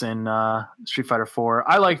ultras in Street Fighter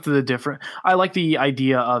 4. I liked I like the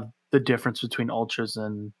idea of the difference between ultras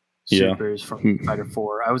and supers from Street Fighter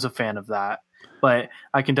 4. I was a fan of that, but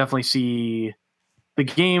I can definitely see the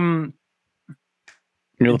game.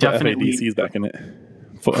 Maybe they'll put FADCs back in it.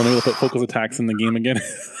 Maybe they'll put focus attacks in the game again.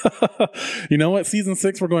 You know what? Season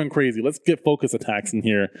 6, we're going crazy. Let's get focus attacks in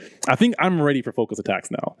here. I think I'm ready for focus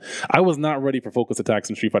attacks now. I was not ready for focus attacks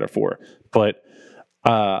in Street Fighter 4, but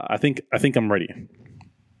I think I'm ready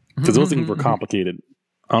because those things were complicated.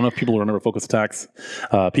 I don't know if people remember focus attacks.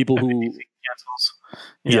 People who cancels.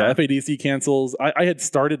 Yeah, FADC cancels. I had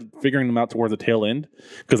started figuring them out towards the tail end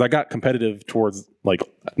because I got competitive towards like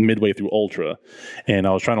midway through Ultra, and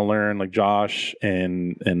I was trying to learn like Josh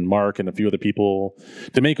and Mark and a few other people.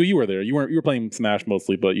 Domenico, you were there. You were playing Smash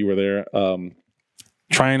mostly, but you were there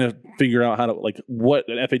trying to figure out how to like what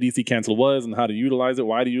an FADC cancel was and how to utilize it,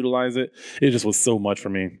 why to utilize it. It just was so much for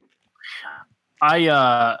me.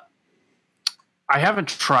 I haven't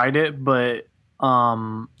tried it, but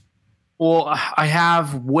Well, I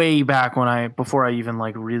have way back before I even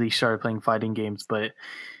like really started playing fighting games, but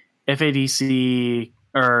FADC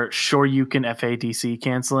or Shoryuken FADC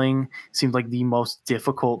canceling seems like the most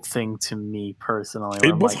difficult thing to me personally.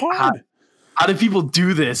 It was hard. How do people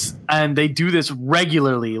do this? And they do this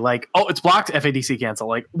regularly. Like, oh, it's blocked, FADC cancel.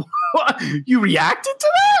 Like, what? You reacted to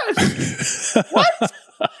that? What?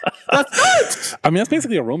 That's nuts. I mean, that's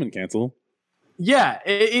basically a Roman cancel. Yeah,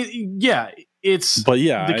 it's. But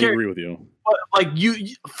yeah, I agree with you. But like you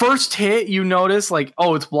first hit, you notice like,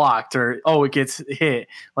 oh, it's blocked, or oh, it gets hit.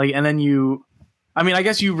 Like, and then I mean, I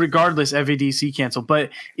guess you regardless FADC cancel. But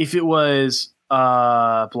if it was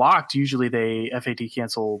blocked, usually they FAD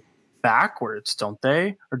cancel backwards, don't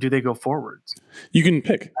they? Or do they go forwards? You can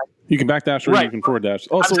pick. You can backdash or you can forward dash.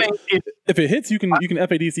 Also, if it hits, you can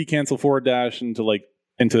FADC cancel forward dash into like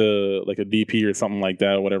a DP or something like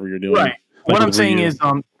that, whatever you're doing. Right. Like what I'm saying is,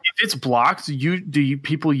 if it's blocked,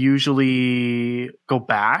 people usually go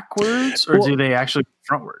backwards, or do they actually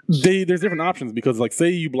go frontwards? There's different options, because like say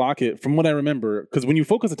you block it, from what I remember, because when you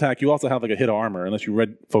focus attack, you also have like a hit armor unless you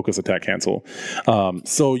red focus attack cancel.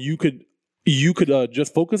 So you could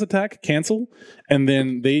just focus attack cancel, and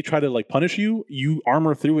then they try to like punish you. You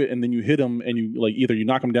armor through it, and then you hit them, and you like either you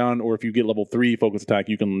knock them down, or if you get level 3 focus attack,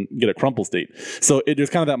 you can get a crumple state. So there's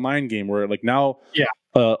kind of that mind game where like now,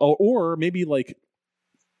 or maybe like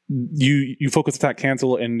you focus attack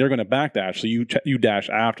cancel, and they're going to backdash, so you dash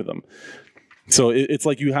after them. So it's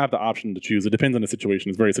like you have the option to choose. It depends on the situation.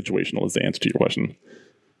 It's very situational, is the answer to your question.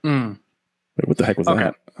 Wait, what the heck was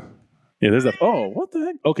that? Yeah, there's that. Oh, what the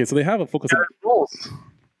heck? Okay, so they have a focus.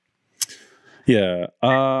 Yeah.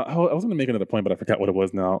 I was going to make another point, but I forgot what it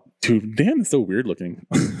was now. Dude, Dan is so weird looking.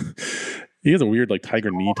 He has a weird like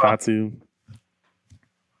tiger knee tattoo.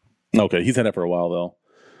 Okay, he's had that for a while though.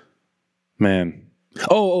 Man.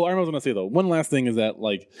 Oh, I was going to say though, one last thing is that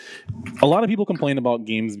like a lot of people complain about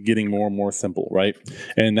games getting more and more simple, right?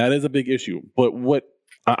 And that is a big issue. But what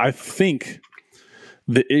I think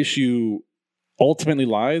the issue ultimately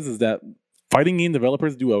lies is that fighting game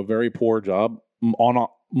developers do a very poor job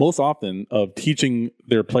most often of teaching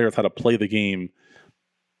their players how to play the game.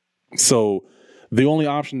 So the only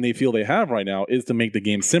option they feel they have right now is to make the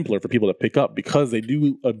game simpler for people to pick up, because they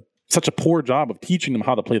do such a poor job of teaching them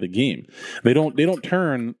how to play the game. They don't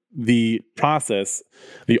turn the process,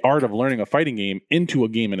 the art of learning a fighting game, into a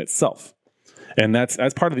game in itself. And that's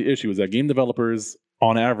part of the issue, is that game developers,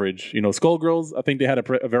 on average, Skullgirls, I think they had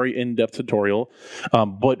a very in-depth tutorial,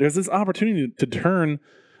 but there's this opportunity to turn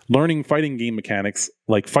learning fighting game mechanics,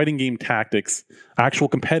 like fighting game tactics, actual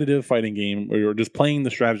competitive fighting game, where you're just playing the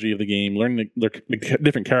strategy of the game, learning the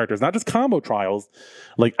different characters, not just combo trials,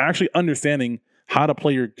 like actually understanding how to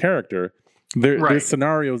play your character. There's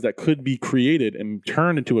scenarios that could be created and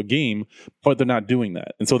turned into a game, but they're not doing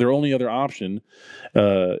that. And so their only other option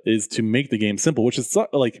is to make the game simple, which is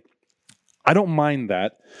like, I don't mind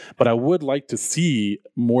that, but I would like to see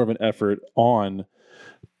more of an effort on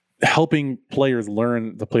helping players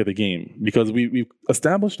learn to play the game, because we've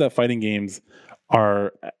established that fighting games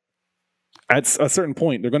are, at a certain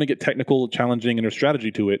point, they're going to get technical, challenging, and there's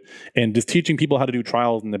strategy to it. And just teaching people how to do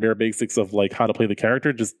trials and the bare basics of like how to play the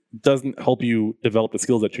character just doesn't help you develop the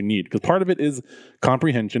skills that you need. Because part of it is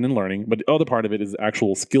comprehension and learning, but the other part of it is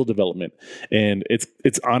actual skill development. And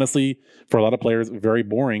it's honestly, for a lot of players, very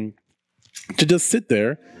boring to just sit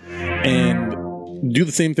there and do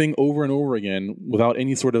the same thing over and over again without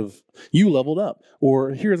any sort of, you leveled up,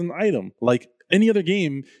 or here's an item. Like any other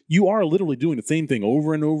game, you are literally doing the same thing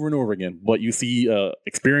over and over and over again, but you see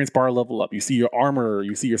experience bar level up, you see your armor,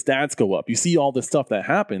 you see your stats go up, you see all this stuff that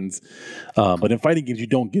happens. But in fighting games, you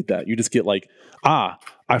don't get that. You just get like, I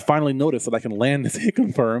finally noticed that I can land this hit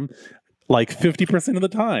confirm like 50% of the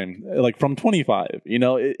time, like from 25.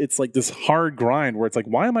 It's like this hard grind where it's like,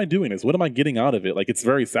 why am I doing this? What am I getting out of it? Like, it's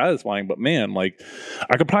very satisfying, but man, like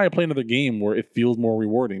I could probably play another game where it feels more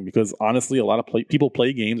rewarding, because honestly, a lot of people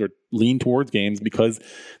play games or lean towards games because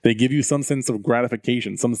they give you some sense of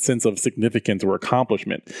gratification, some sense of significance or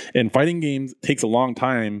accomplishment. And fighting games takes a long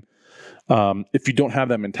time, if you don't have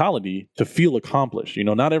that mentality, to feel accomplished.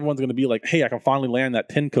 Not everyone's going to be like, hey, I can finally land that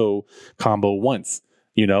Tenko combo once.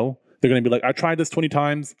 They're going to be like, I tried this 20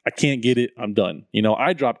 times. I can't get it. I'm done.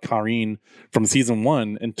 I dropped Karin from season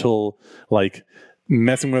 1 until like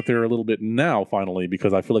messing with her a little bit now, finally,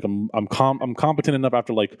 because I feel like I'm competent enough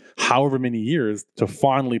after like however many years to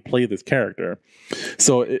finally play this character.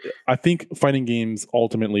 So I think fighting games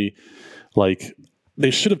ultimately, like, they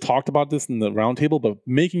should have talked about this in the roundtable, but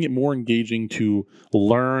making it more engaging to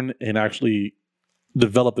learn and actually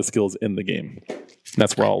develop the skills in the game.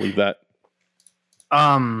 That's where I'll leave that.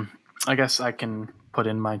 I guess I can put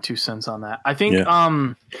in my 2 cents on that. I think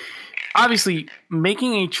obviously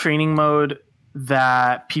making a training mode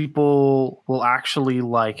that people will actually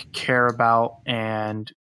care about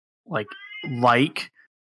and like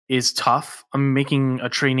is tough. Making a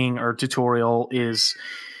training or tutorial is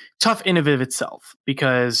tough in and of itself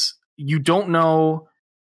because you don't know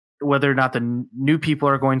whether or not the new people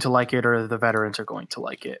are going to like it or the veterans are going to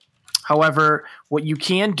like it. However, what you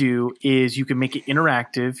can do is you can make it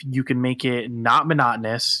interactive. You can make it not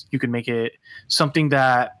monotonous. You can make it something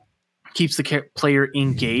that keeps the player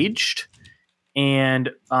engaged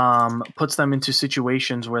and puts them into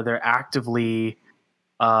situations where they're actively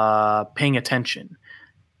paying attention.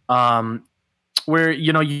 Where,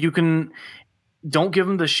 you can... Don't give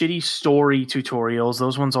them the shitty story tutorials.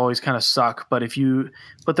 Those ones always kind of suck. But if you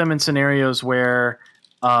put them in scenarios where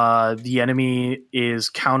the enemy is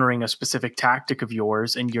countering a specific tactic of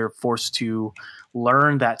yours and you're forced to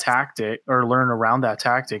learn that tactic or learn around that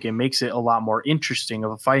tactic, it makes it a lot more interesting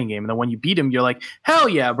of a fighting game. And then when you beat them, you're like, hell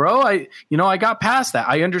yeah, bro. I got past that.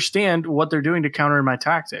 I understand what they're doing to counter my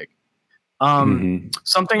tactic.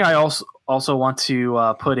 Something I also want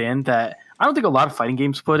to put in that I don't think a lot of fighting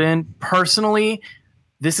games put in. Personally,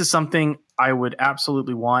 this is something I would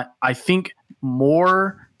absolutely want. I think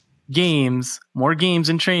more games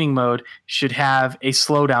in training mode should have a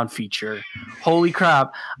slowdown feature. Holy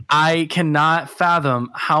crap. I cannot fathom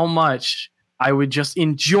how much I would just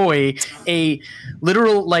enjoy a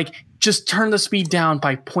literal, just turn the speed down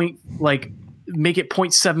by make it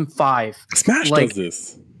 0.75. Smash does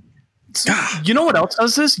this. You know what else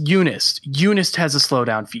does this? Unist has a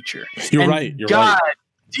slowdown feature. You're right. God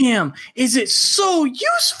damn, is it so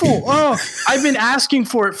useful? Oh, I've been asking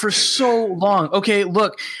for it for so long. Okay,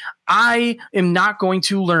 look, I am not going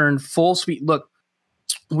to learn full speed. Look,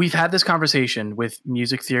 we've had this conversation with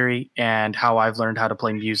music theory and how I've learned how to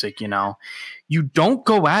play music. You don't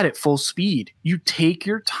go at it full speed. You take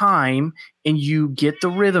your time and you get the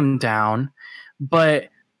rhythm down. But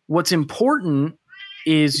what's important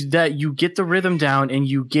is that you get the rhythm down and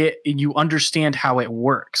you understand how it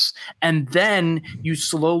works. And then you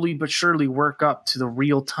slowly but surely work up to the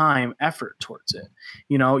real time effort towards it.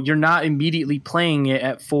 You're not immediately playing it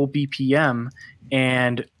at full BPM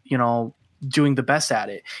and, doing the best at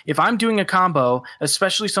it. If I'm doing a combo,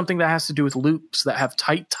 especially something that has to do with loops that have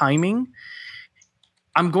tight timing,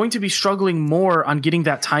 I'm going to be struggling more on getting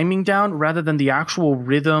that timing down rather than the actual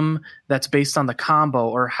rhythm that's based on the combo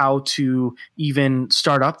or how to even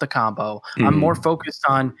start up the combo. I'm more focused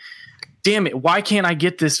on, damn it, why can't I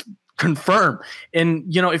get this confirmed? And,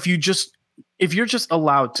 if you're just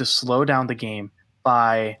allowed to slow down the game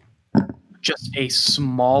by just a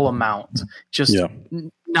small amount,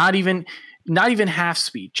 not even half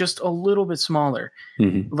speed, just a little bit smaller,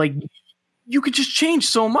 you could just change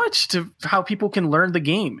so much to how people can learn the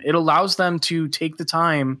game. It allows them to take the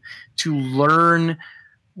time to learn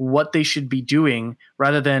what they should be doing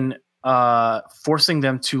rather than forcing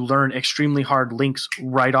them to learn extremely hard links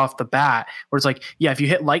right off the bat, where it's if you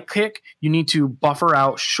hit light click, you need to buffer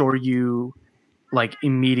out Shoryu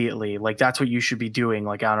immediately. That's what you should be doing.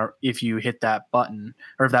 If you hit that button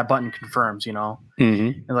or if that button confirms, and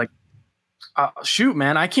shoot,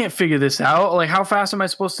 man, I can't figure this out. How fast am I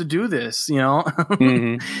supposed to do this? Yeah,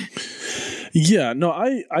 no,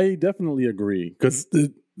 I definitely agree because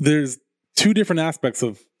there's two different aspects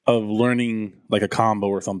of learning a combo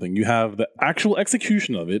or something. You have the actual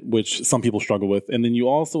execution of it, which some people struggle with, and then you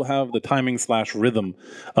also have the timing / rhythm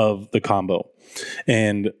of the combo.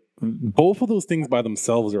 And both of those things by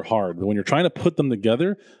themselves are hard. But when you're trying to put them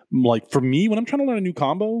together, for me, when I'm trying to learn a new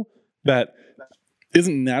combo that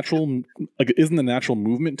isn't isn't a natural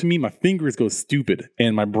movement to me, my fingers go stupid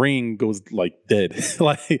and my brain goes dead.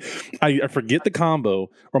 I forget the combo,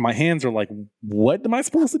 or my hands are what am I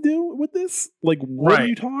supposed to do with this? What are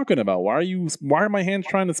you talking about? Why are my hands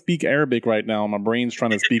trying to speak Arabic right now and my brain's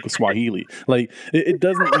trying to speak Swahili? It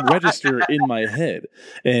doesn't register in my head.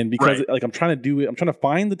 And because I'm trying to do it, I'm trying to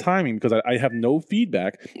find the timing because I have no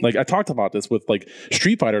feedback. I talked about this with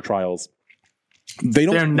Street Fighter trials. They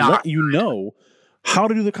don't let you know how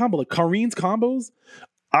to do the combo. Kareen's combos,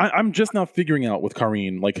 I'm just now figuring out with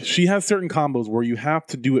Kareen. She has certain combos where you have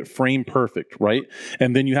to do it frame perfect, right?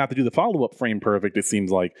 And then you have to do the follow-up frame perfect, it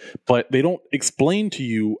seems like. But they don't explain to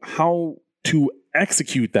you how to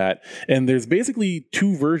execute that. And there's basically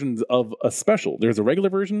two versions of a special. There's a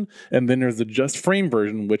regular version, and then there's the just frame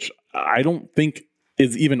version, which I don't think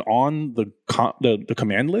is even on the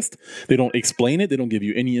command list. They don't explain it. They don't give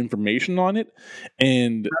you any information on it,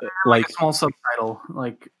 and like a small subtitle,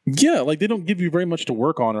 like they don't give you very much to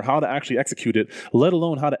work on or how to actually execute it, let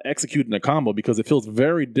alone how to execute in a combo, because it feels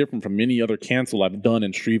very different from any other cancel I've done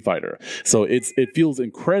in Street Fighter. So it feels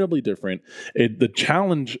incredibly different. The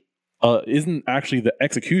challenge isn't actually the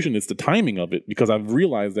execution; it's the timing of it, because I've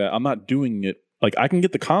realized that I'm not doing it. Like, I can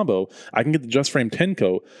get the combo, I can get the just frame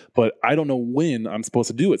Tenko, but I don't know when I'm supposed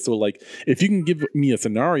to do it. So, like, if you can give me a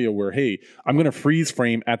scenario where, hey, I'm going to freeze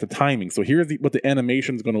frame at the timing. So here's what the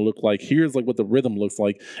animation is going to look like. Here's like what the rhythm looks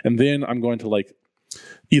like. And then I'm going to like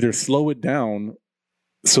either slow it down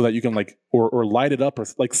so that you can like, or light it up, or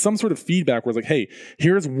like some sort of feedback where it's like, hey,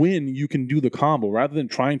 here's when you can do the combo, rather than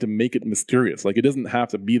trying to make it mysterious. Like, it doesn't have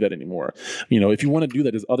to be that anymore. If you want to do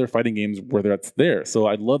that, there's other fighting games where that's there. So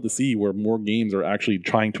I'd love to see where more games are actually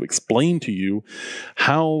trying to explain to you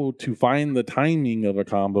how to find the timing of a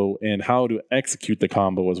combo and how to execute the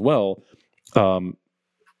combo as well. And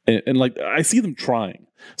like, I see them trying.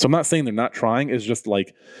 So I'm not saying they're not trying. It's just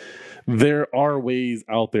like, there are ways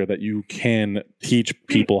out there that you can teach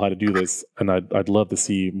people how to do this, and I'd love to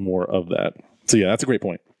see more of that. So yeah, that's a great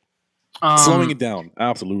point. Slowing it down,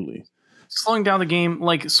 absolutely. Slowing down the game,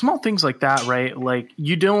 like small things like that, right? Like,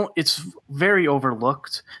 it's very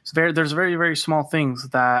overlooked. There's very, very small things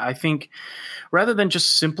that I think, rather than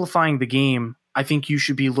just simplifying the game, I think you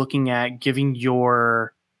should be looking at giving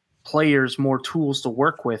your players more tools to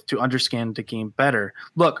work with to understand the game better.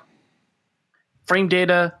 Look, frame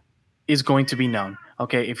data is going to be known.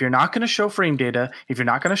 Okay, if you're not going to show frame data, if you're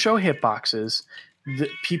not going to show hitboxes,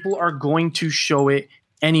 people are going to show it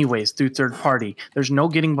anyways through third party. There's no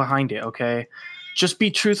getting behind it. Okay, just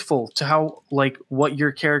be truthful to how, like, what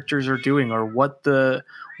your characters are doing, or what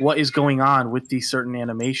is going on with these certain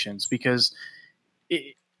animations, because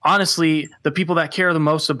honestly, the people that care the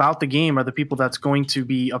most about the game are the people that's going to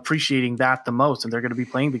be appreciating that the most, and they're going to be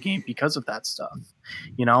playing the game because of that stuff.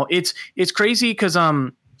 It's crazy because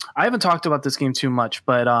I haven't talked about this game too much,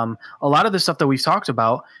 but a lot of the stuff that we've talked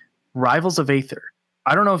about, Rivals of Aether.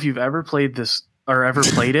 I don't know if you've ever played this or ever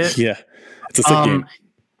played it. Yeah, it's a sick game.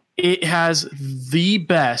 It has the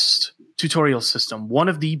best tutorial system, one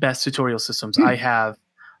of the best tutorial systems I have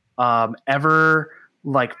ever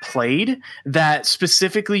played, that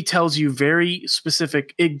specifically tells you very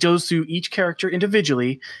specific. It goes through each character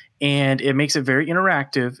individually, and it makes it very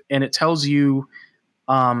interactive, and it tells you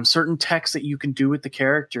certain text that you can do with the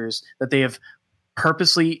characters that they have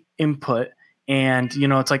purposely input. And,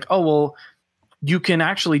 it's like, oh, well, you can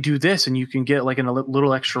actually do this, and you can get like a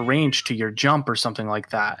little extra range to your jump or something like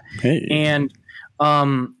that. Hey. And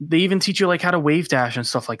they even teach you like how to wave dash and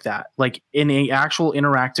stuff like that, like in a actual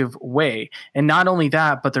interactive way. And not only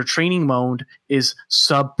that, but their training mode is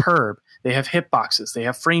superb. They have hitboxes, they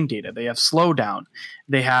have frame data, they have slowdown,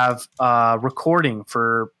 they have recording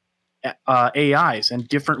for AIs and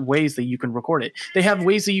different ways that you can record it. They have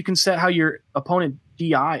ways that you can set how your opponent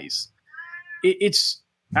DIs. It's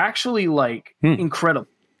actually incredible.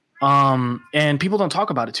 And people don't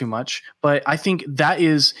talk about it too much, but I think that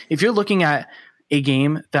is, if you're looking at a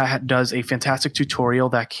game that does a fantastic tutorial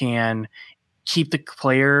that can keep the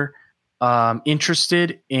player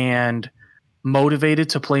interested and motivated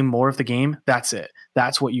to play more of the game, that's it.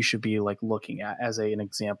 That's what you should be looking at as an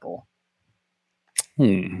example.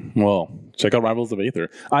 Well, check out Rivals of Aether.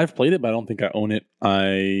 I've played it, but I don't think I own it.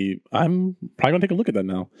 I'm probably gonna take a look at that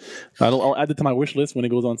now. I'll add it to my wish list when it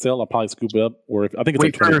goes on sale. I'll probably scoop it up, or I think it's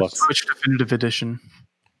like $20. Switch Definitive Edition.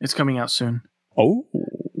 It's coming out soon. Oh,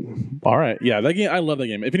 all right. Yeah, that game. I love that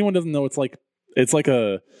game. If anyone doesn't know, it's like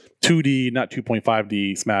a 2D, not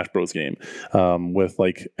 2.5D Smash Bros. Game with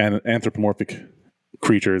anthropomorphic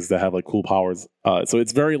creatures that have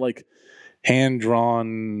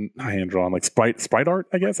sprite art,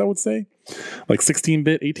 I guess I would say,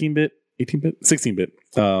 16-bit, 18-bit, 16-bit,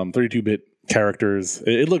 32-bit characters.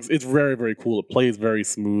 It's very, very cool. It plays very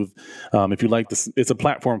smooth. If you like this, it's a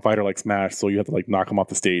platform fighter like Smash, so you have to knock them off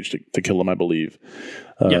the stage to kill them, I believe.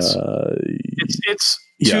 Yes,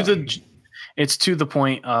 it's to the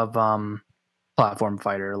point of platform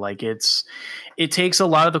fighter. It takes a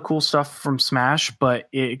lot of the cool stuff from Smash, but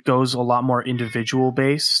it goes a lot more individual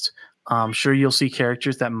based. Sure, you'll see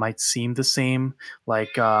characters that might seem the same. They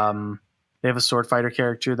have a sword fighter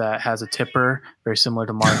character that has a tipper, very similar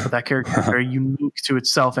to Mark, but that character is very unique to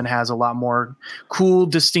itself and has a lot more cool,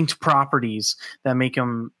 distinct properties that make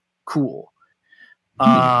him cool.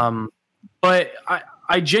 But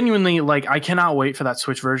I genuinely I cannot wait for that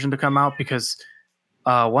Switch version to come out, because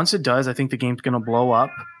once it does, I think the game's going to blow up.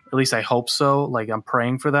 At least I hope so. I'm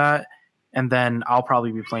praying for that. and then I'll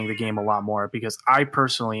probably be playing the game a lot more because I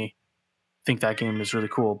personally think that game is really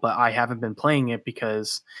cool, but I haven't been playing it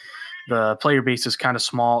because the player base is kind of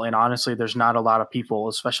small, and honestly, there's not a lot of people,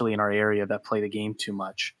 especially in our area, that play the game too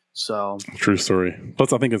much. So true story.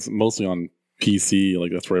 Plus, I think it's mostly on PC.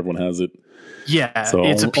 Like that's where everyone has it. Yeah, so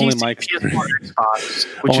it's a PC, only my PS4, Xbox,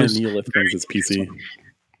 which only is Neolith thinks it's PC.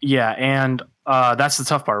 Yeah, and that's the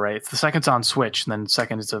tough part, right? The second's on Switch, and then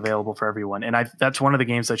second is available for everyone. And that's one of the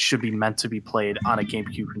games that should be meant to be played on a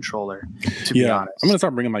GameCube controller, to be honest. I'm going to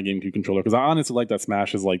start bringing my GameCube controller because I honestly like that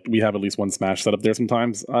Smash is like, we have at least one Smash set up there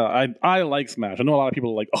sometimes. I like Smash. I know a lot of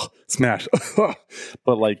people are like, oh, Smash.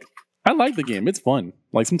 But like, I like the game. It's fun.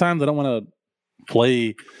 Like sometimes I don't want to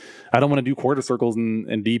play, I don't want to do quarter circles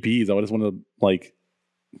and DPs. I just want to like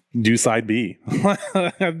do side B. Like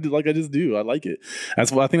I just do. I like it.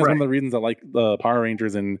 That's what I think that's one of the reasons I like Power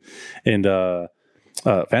Rangers and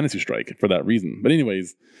Fantasy Strike for that reason. But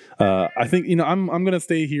anyways, I think I'm gonna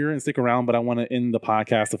stay here and stick around, but I want to end the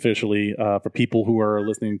podcast officially. For people who are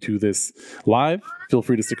listening to this live, feel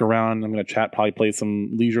free to stick around. I'm gonna chat, probably play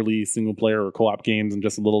some leisurely single player or co-op games in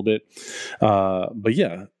just a little bit. But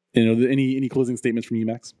yeah, any closing statements from you,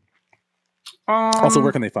 Max? Also,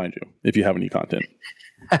 where can they find you if you have any content?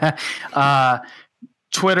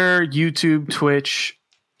 Twitter, YouTube,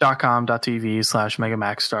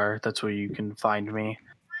 twitch.com.tv/MegaMaxStar. That's where you can find me.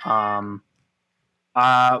 And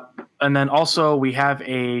then also we have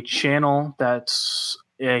a channel that's,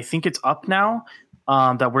 I think it's up now,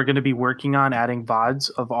 that we're going to be working on adding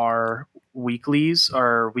VODs of our weeklies,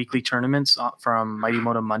 our weekly tournaments from Mighty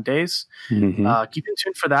Moto Mondays. Mm-hmm. Keep in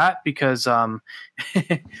tune for that because I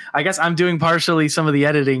guess I'm doing partially some of the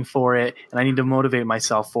editing for it and I need to motivate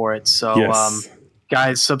myself for it. So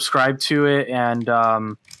guys, subscribe to it and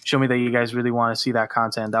show me that you guys really want to see that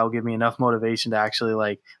content. That will give me enough motivation to actually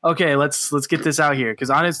like, okay, let's get this out here. Because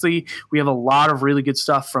honestly, we have a lot of really good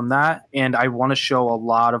stuff from that, and I want to show a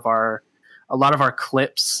lot of our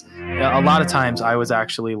clips. A lot of times I was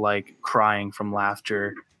actually like crying from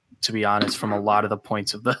laughter, to be honest, from a lot of the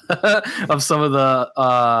points of the of some of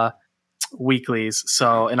the weeklies.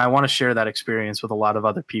 So, and I want to share that experience with a lot of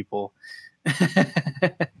other people.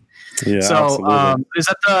 Yeah. So, absolutely. Is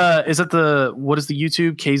that the what is the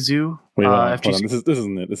YouTube Kzoo? Wait, hold on. This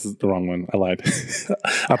isn't it. This is the wrong one. I lied.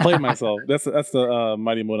 I played myself. That's the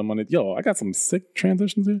Mighty Moto Monday. Yo, I got some sick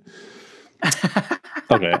transitions here.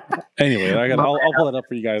 Okay. Anyway, I'll pull it up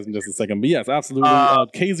for you guys in just a second. But yes, absolutely.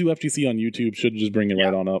 Kzoo FGC on YouTube should just bring it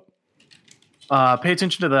right on up. Pay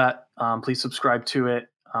attention to that. Please subscribe to it.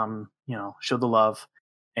 Show the love.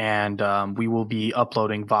 And we will be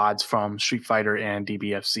uploading VODs from Street Fighter and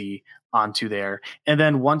DBFC onto there. And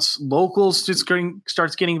then once locals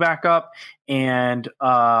starts getting back up and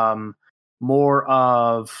more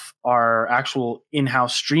of our actual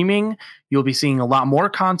in-house streaming, you'll be seeing a lot more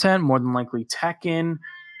content, more than likely Tekken,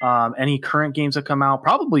 any current games that come out,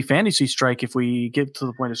 probably Fantasy Strike if we get to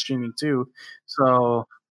the point of streaming too. So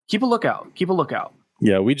keep a lookout.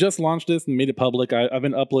 Yeah, we just launched this and made it public. I've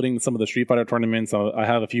been uploading some of the Street Fighter tournaments. I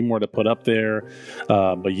have a few more to put up there.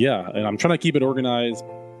 But yeah, and I'm trying to keep it organized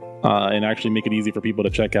and actually make it easy for people to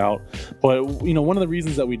check out. But, one of the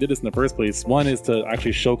reasons that we did this in the first place, one is to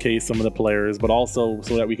actually showcase some of the players, but also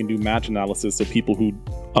so that we can do match analysis so people who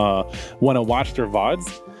want to watch their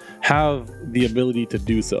VODs have the ability to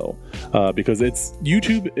do so, because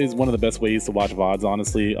YouTube is one of the best ways to watch VODs,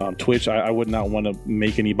 honestly. Twitch, I would not want to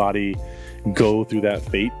make anybody go through that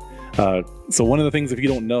fate. So one of the things, if you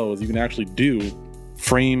don't know, is you can actually do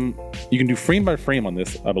frame by frame on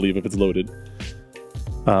this, I believe, if it's loaded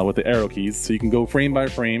with the arrow keys. So you can go frame by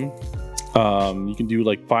frame. You can do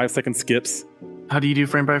like 5-second skips. How do you do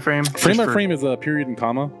frame by frame? Frame by frame is a period and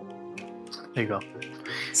comma. There you go.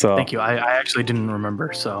 So thank you. I actually didn't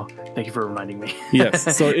remember, so thank you for reminding me.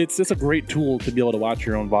 Yes, so it's just a great tool to be able to watch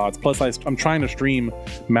your own VODs. Plus, I'm trying to stream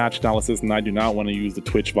match analysis, and I do not want to use the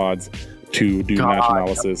Twitch VODs to do match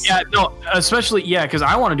analysis. Yeah, no, especially, because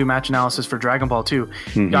I want to do match analysis for Dragon Ball too.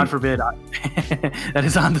 Mm-hmm. God forbid that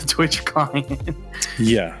is on the Twitch client.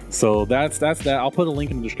 Yeah, so that's that. I'll put a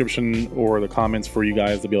link in the description or the comments for you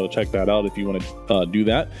guys to be able to check that out if you want to do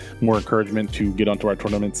that. More encouragement to get onto our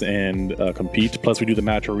tournaments and compete. Plus, we do the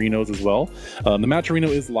match arenas as well. The match arena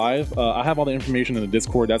is live. I have all the information in the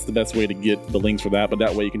Discord. That's the best way to get the links for that, but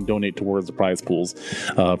that way you can donate towards the prize pools.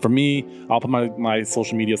 For me, I'll put my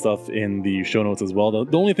social media stuff in in the show notes as well.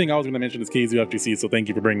 The only thing I was going to mention is KZFGC, so thank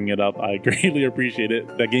you for bringing it up. I greatly appreciate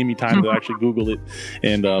it. That gave me time to actually Google it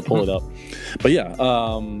and pull it up. But yeah,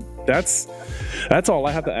 that's all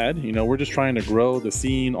I have to add. You know, we're just trying to grow the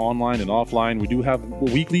scene online and offline. We do have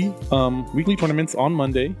weekly tournaments on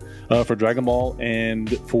Monday for Dragon Ball and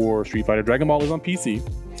for Street Fighter. Dragon Ball is on PC.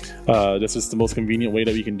 This is the most convenient way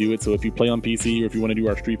that we can do it. So if you play on PC or if you want to do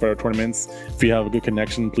our Street Fighter tournaments, if you have a good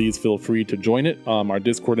connection, please feel free to join it. Our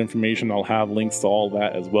Discord information, I'll have links to all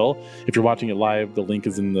that as well. If you're watching it live, the link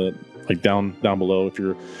is in the down below. If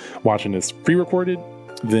you're watching this pre-recorded,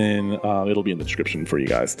 then it'll be in the description for you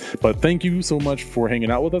guys. But thank you so much for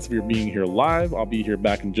hanging out with us. If you're being here live, I'll be here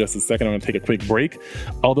back in just a second. I'm going to take a quick break.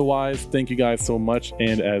 Otherwise, thank you guys so much.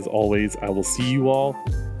 And as always, I will see you all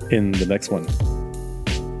in the next one.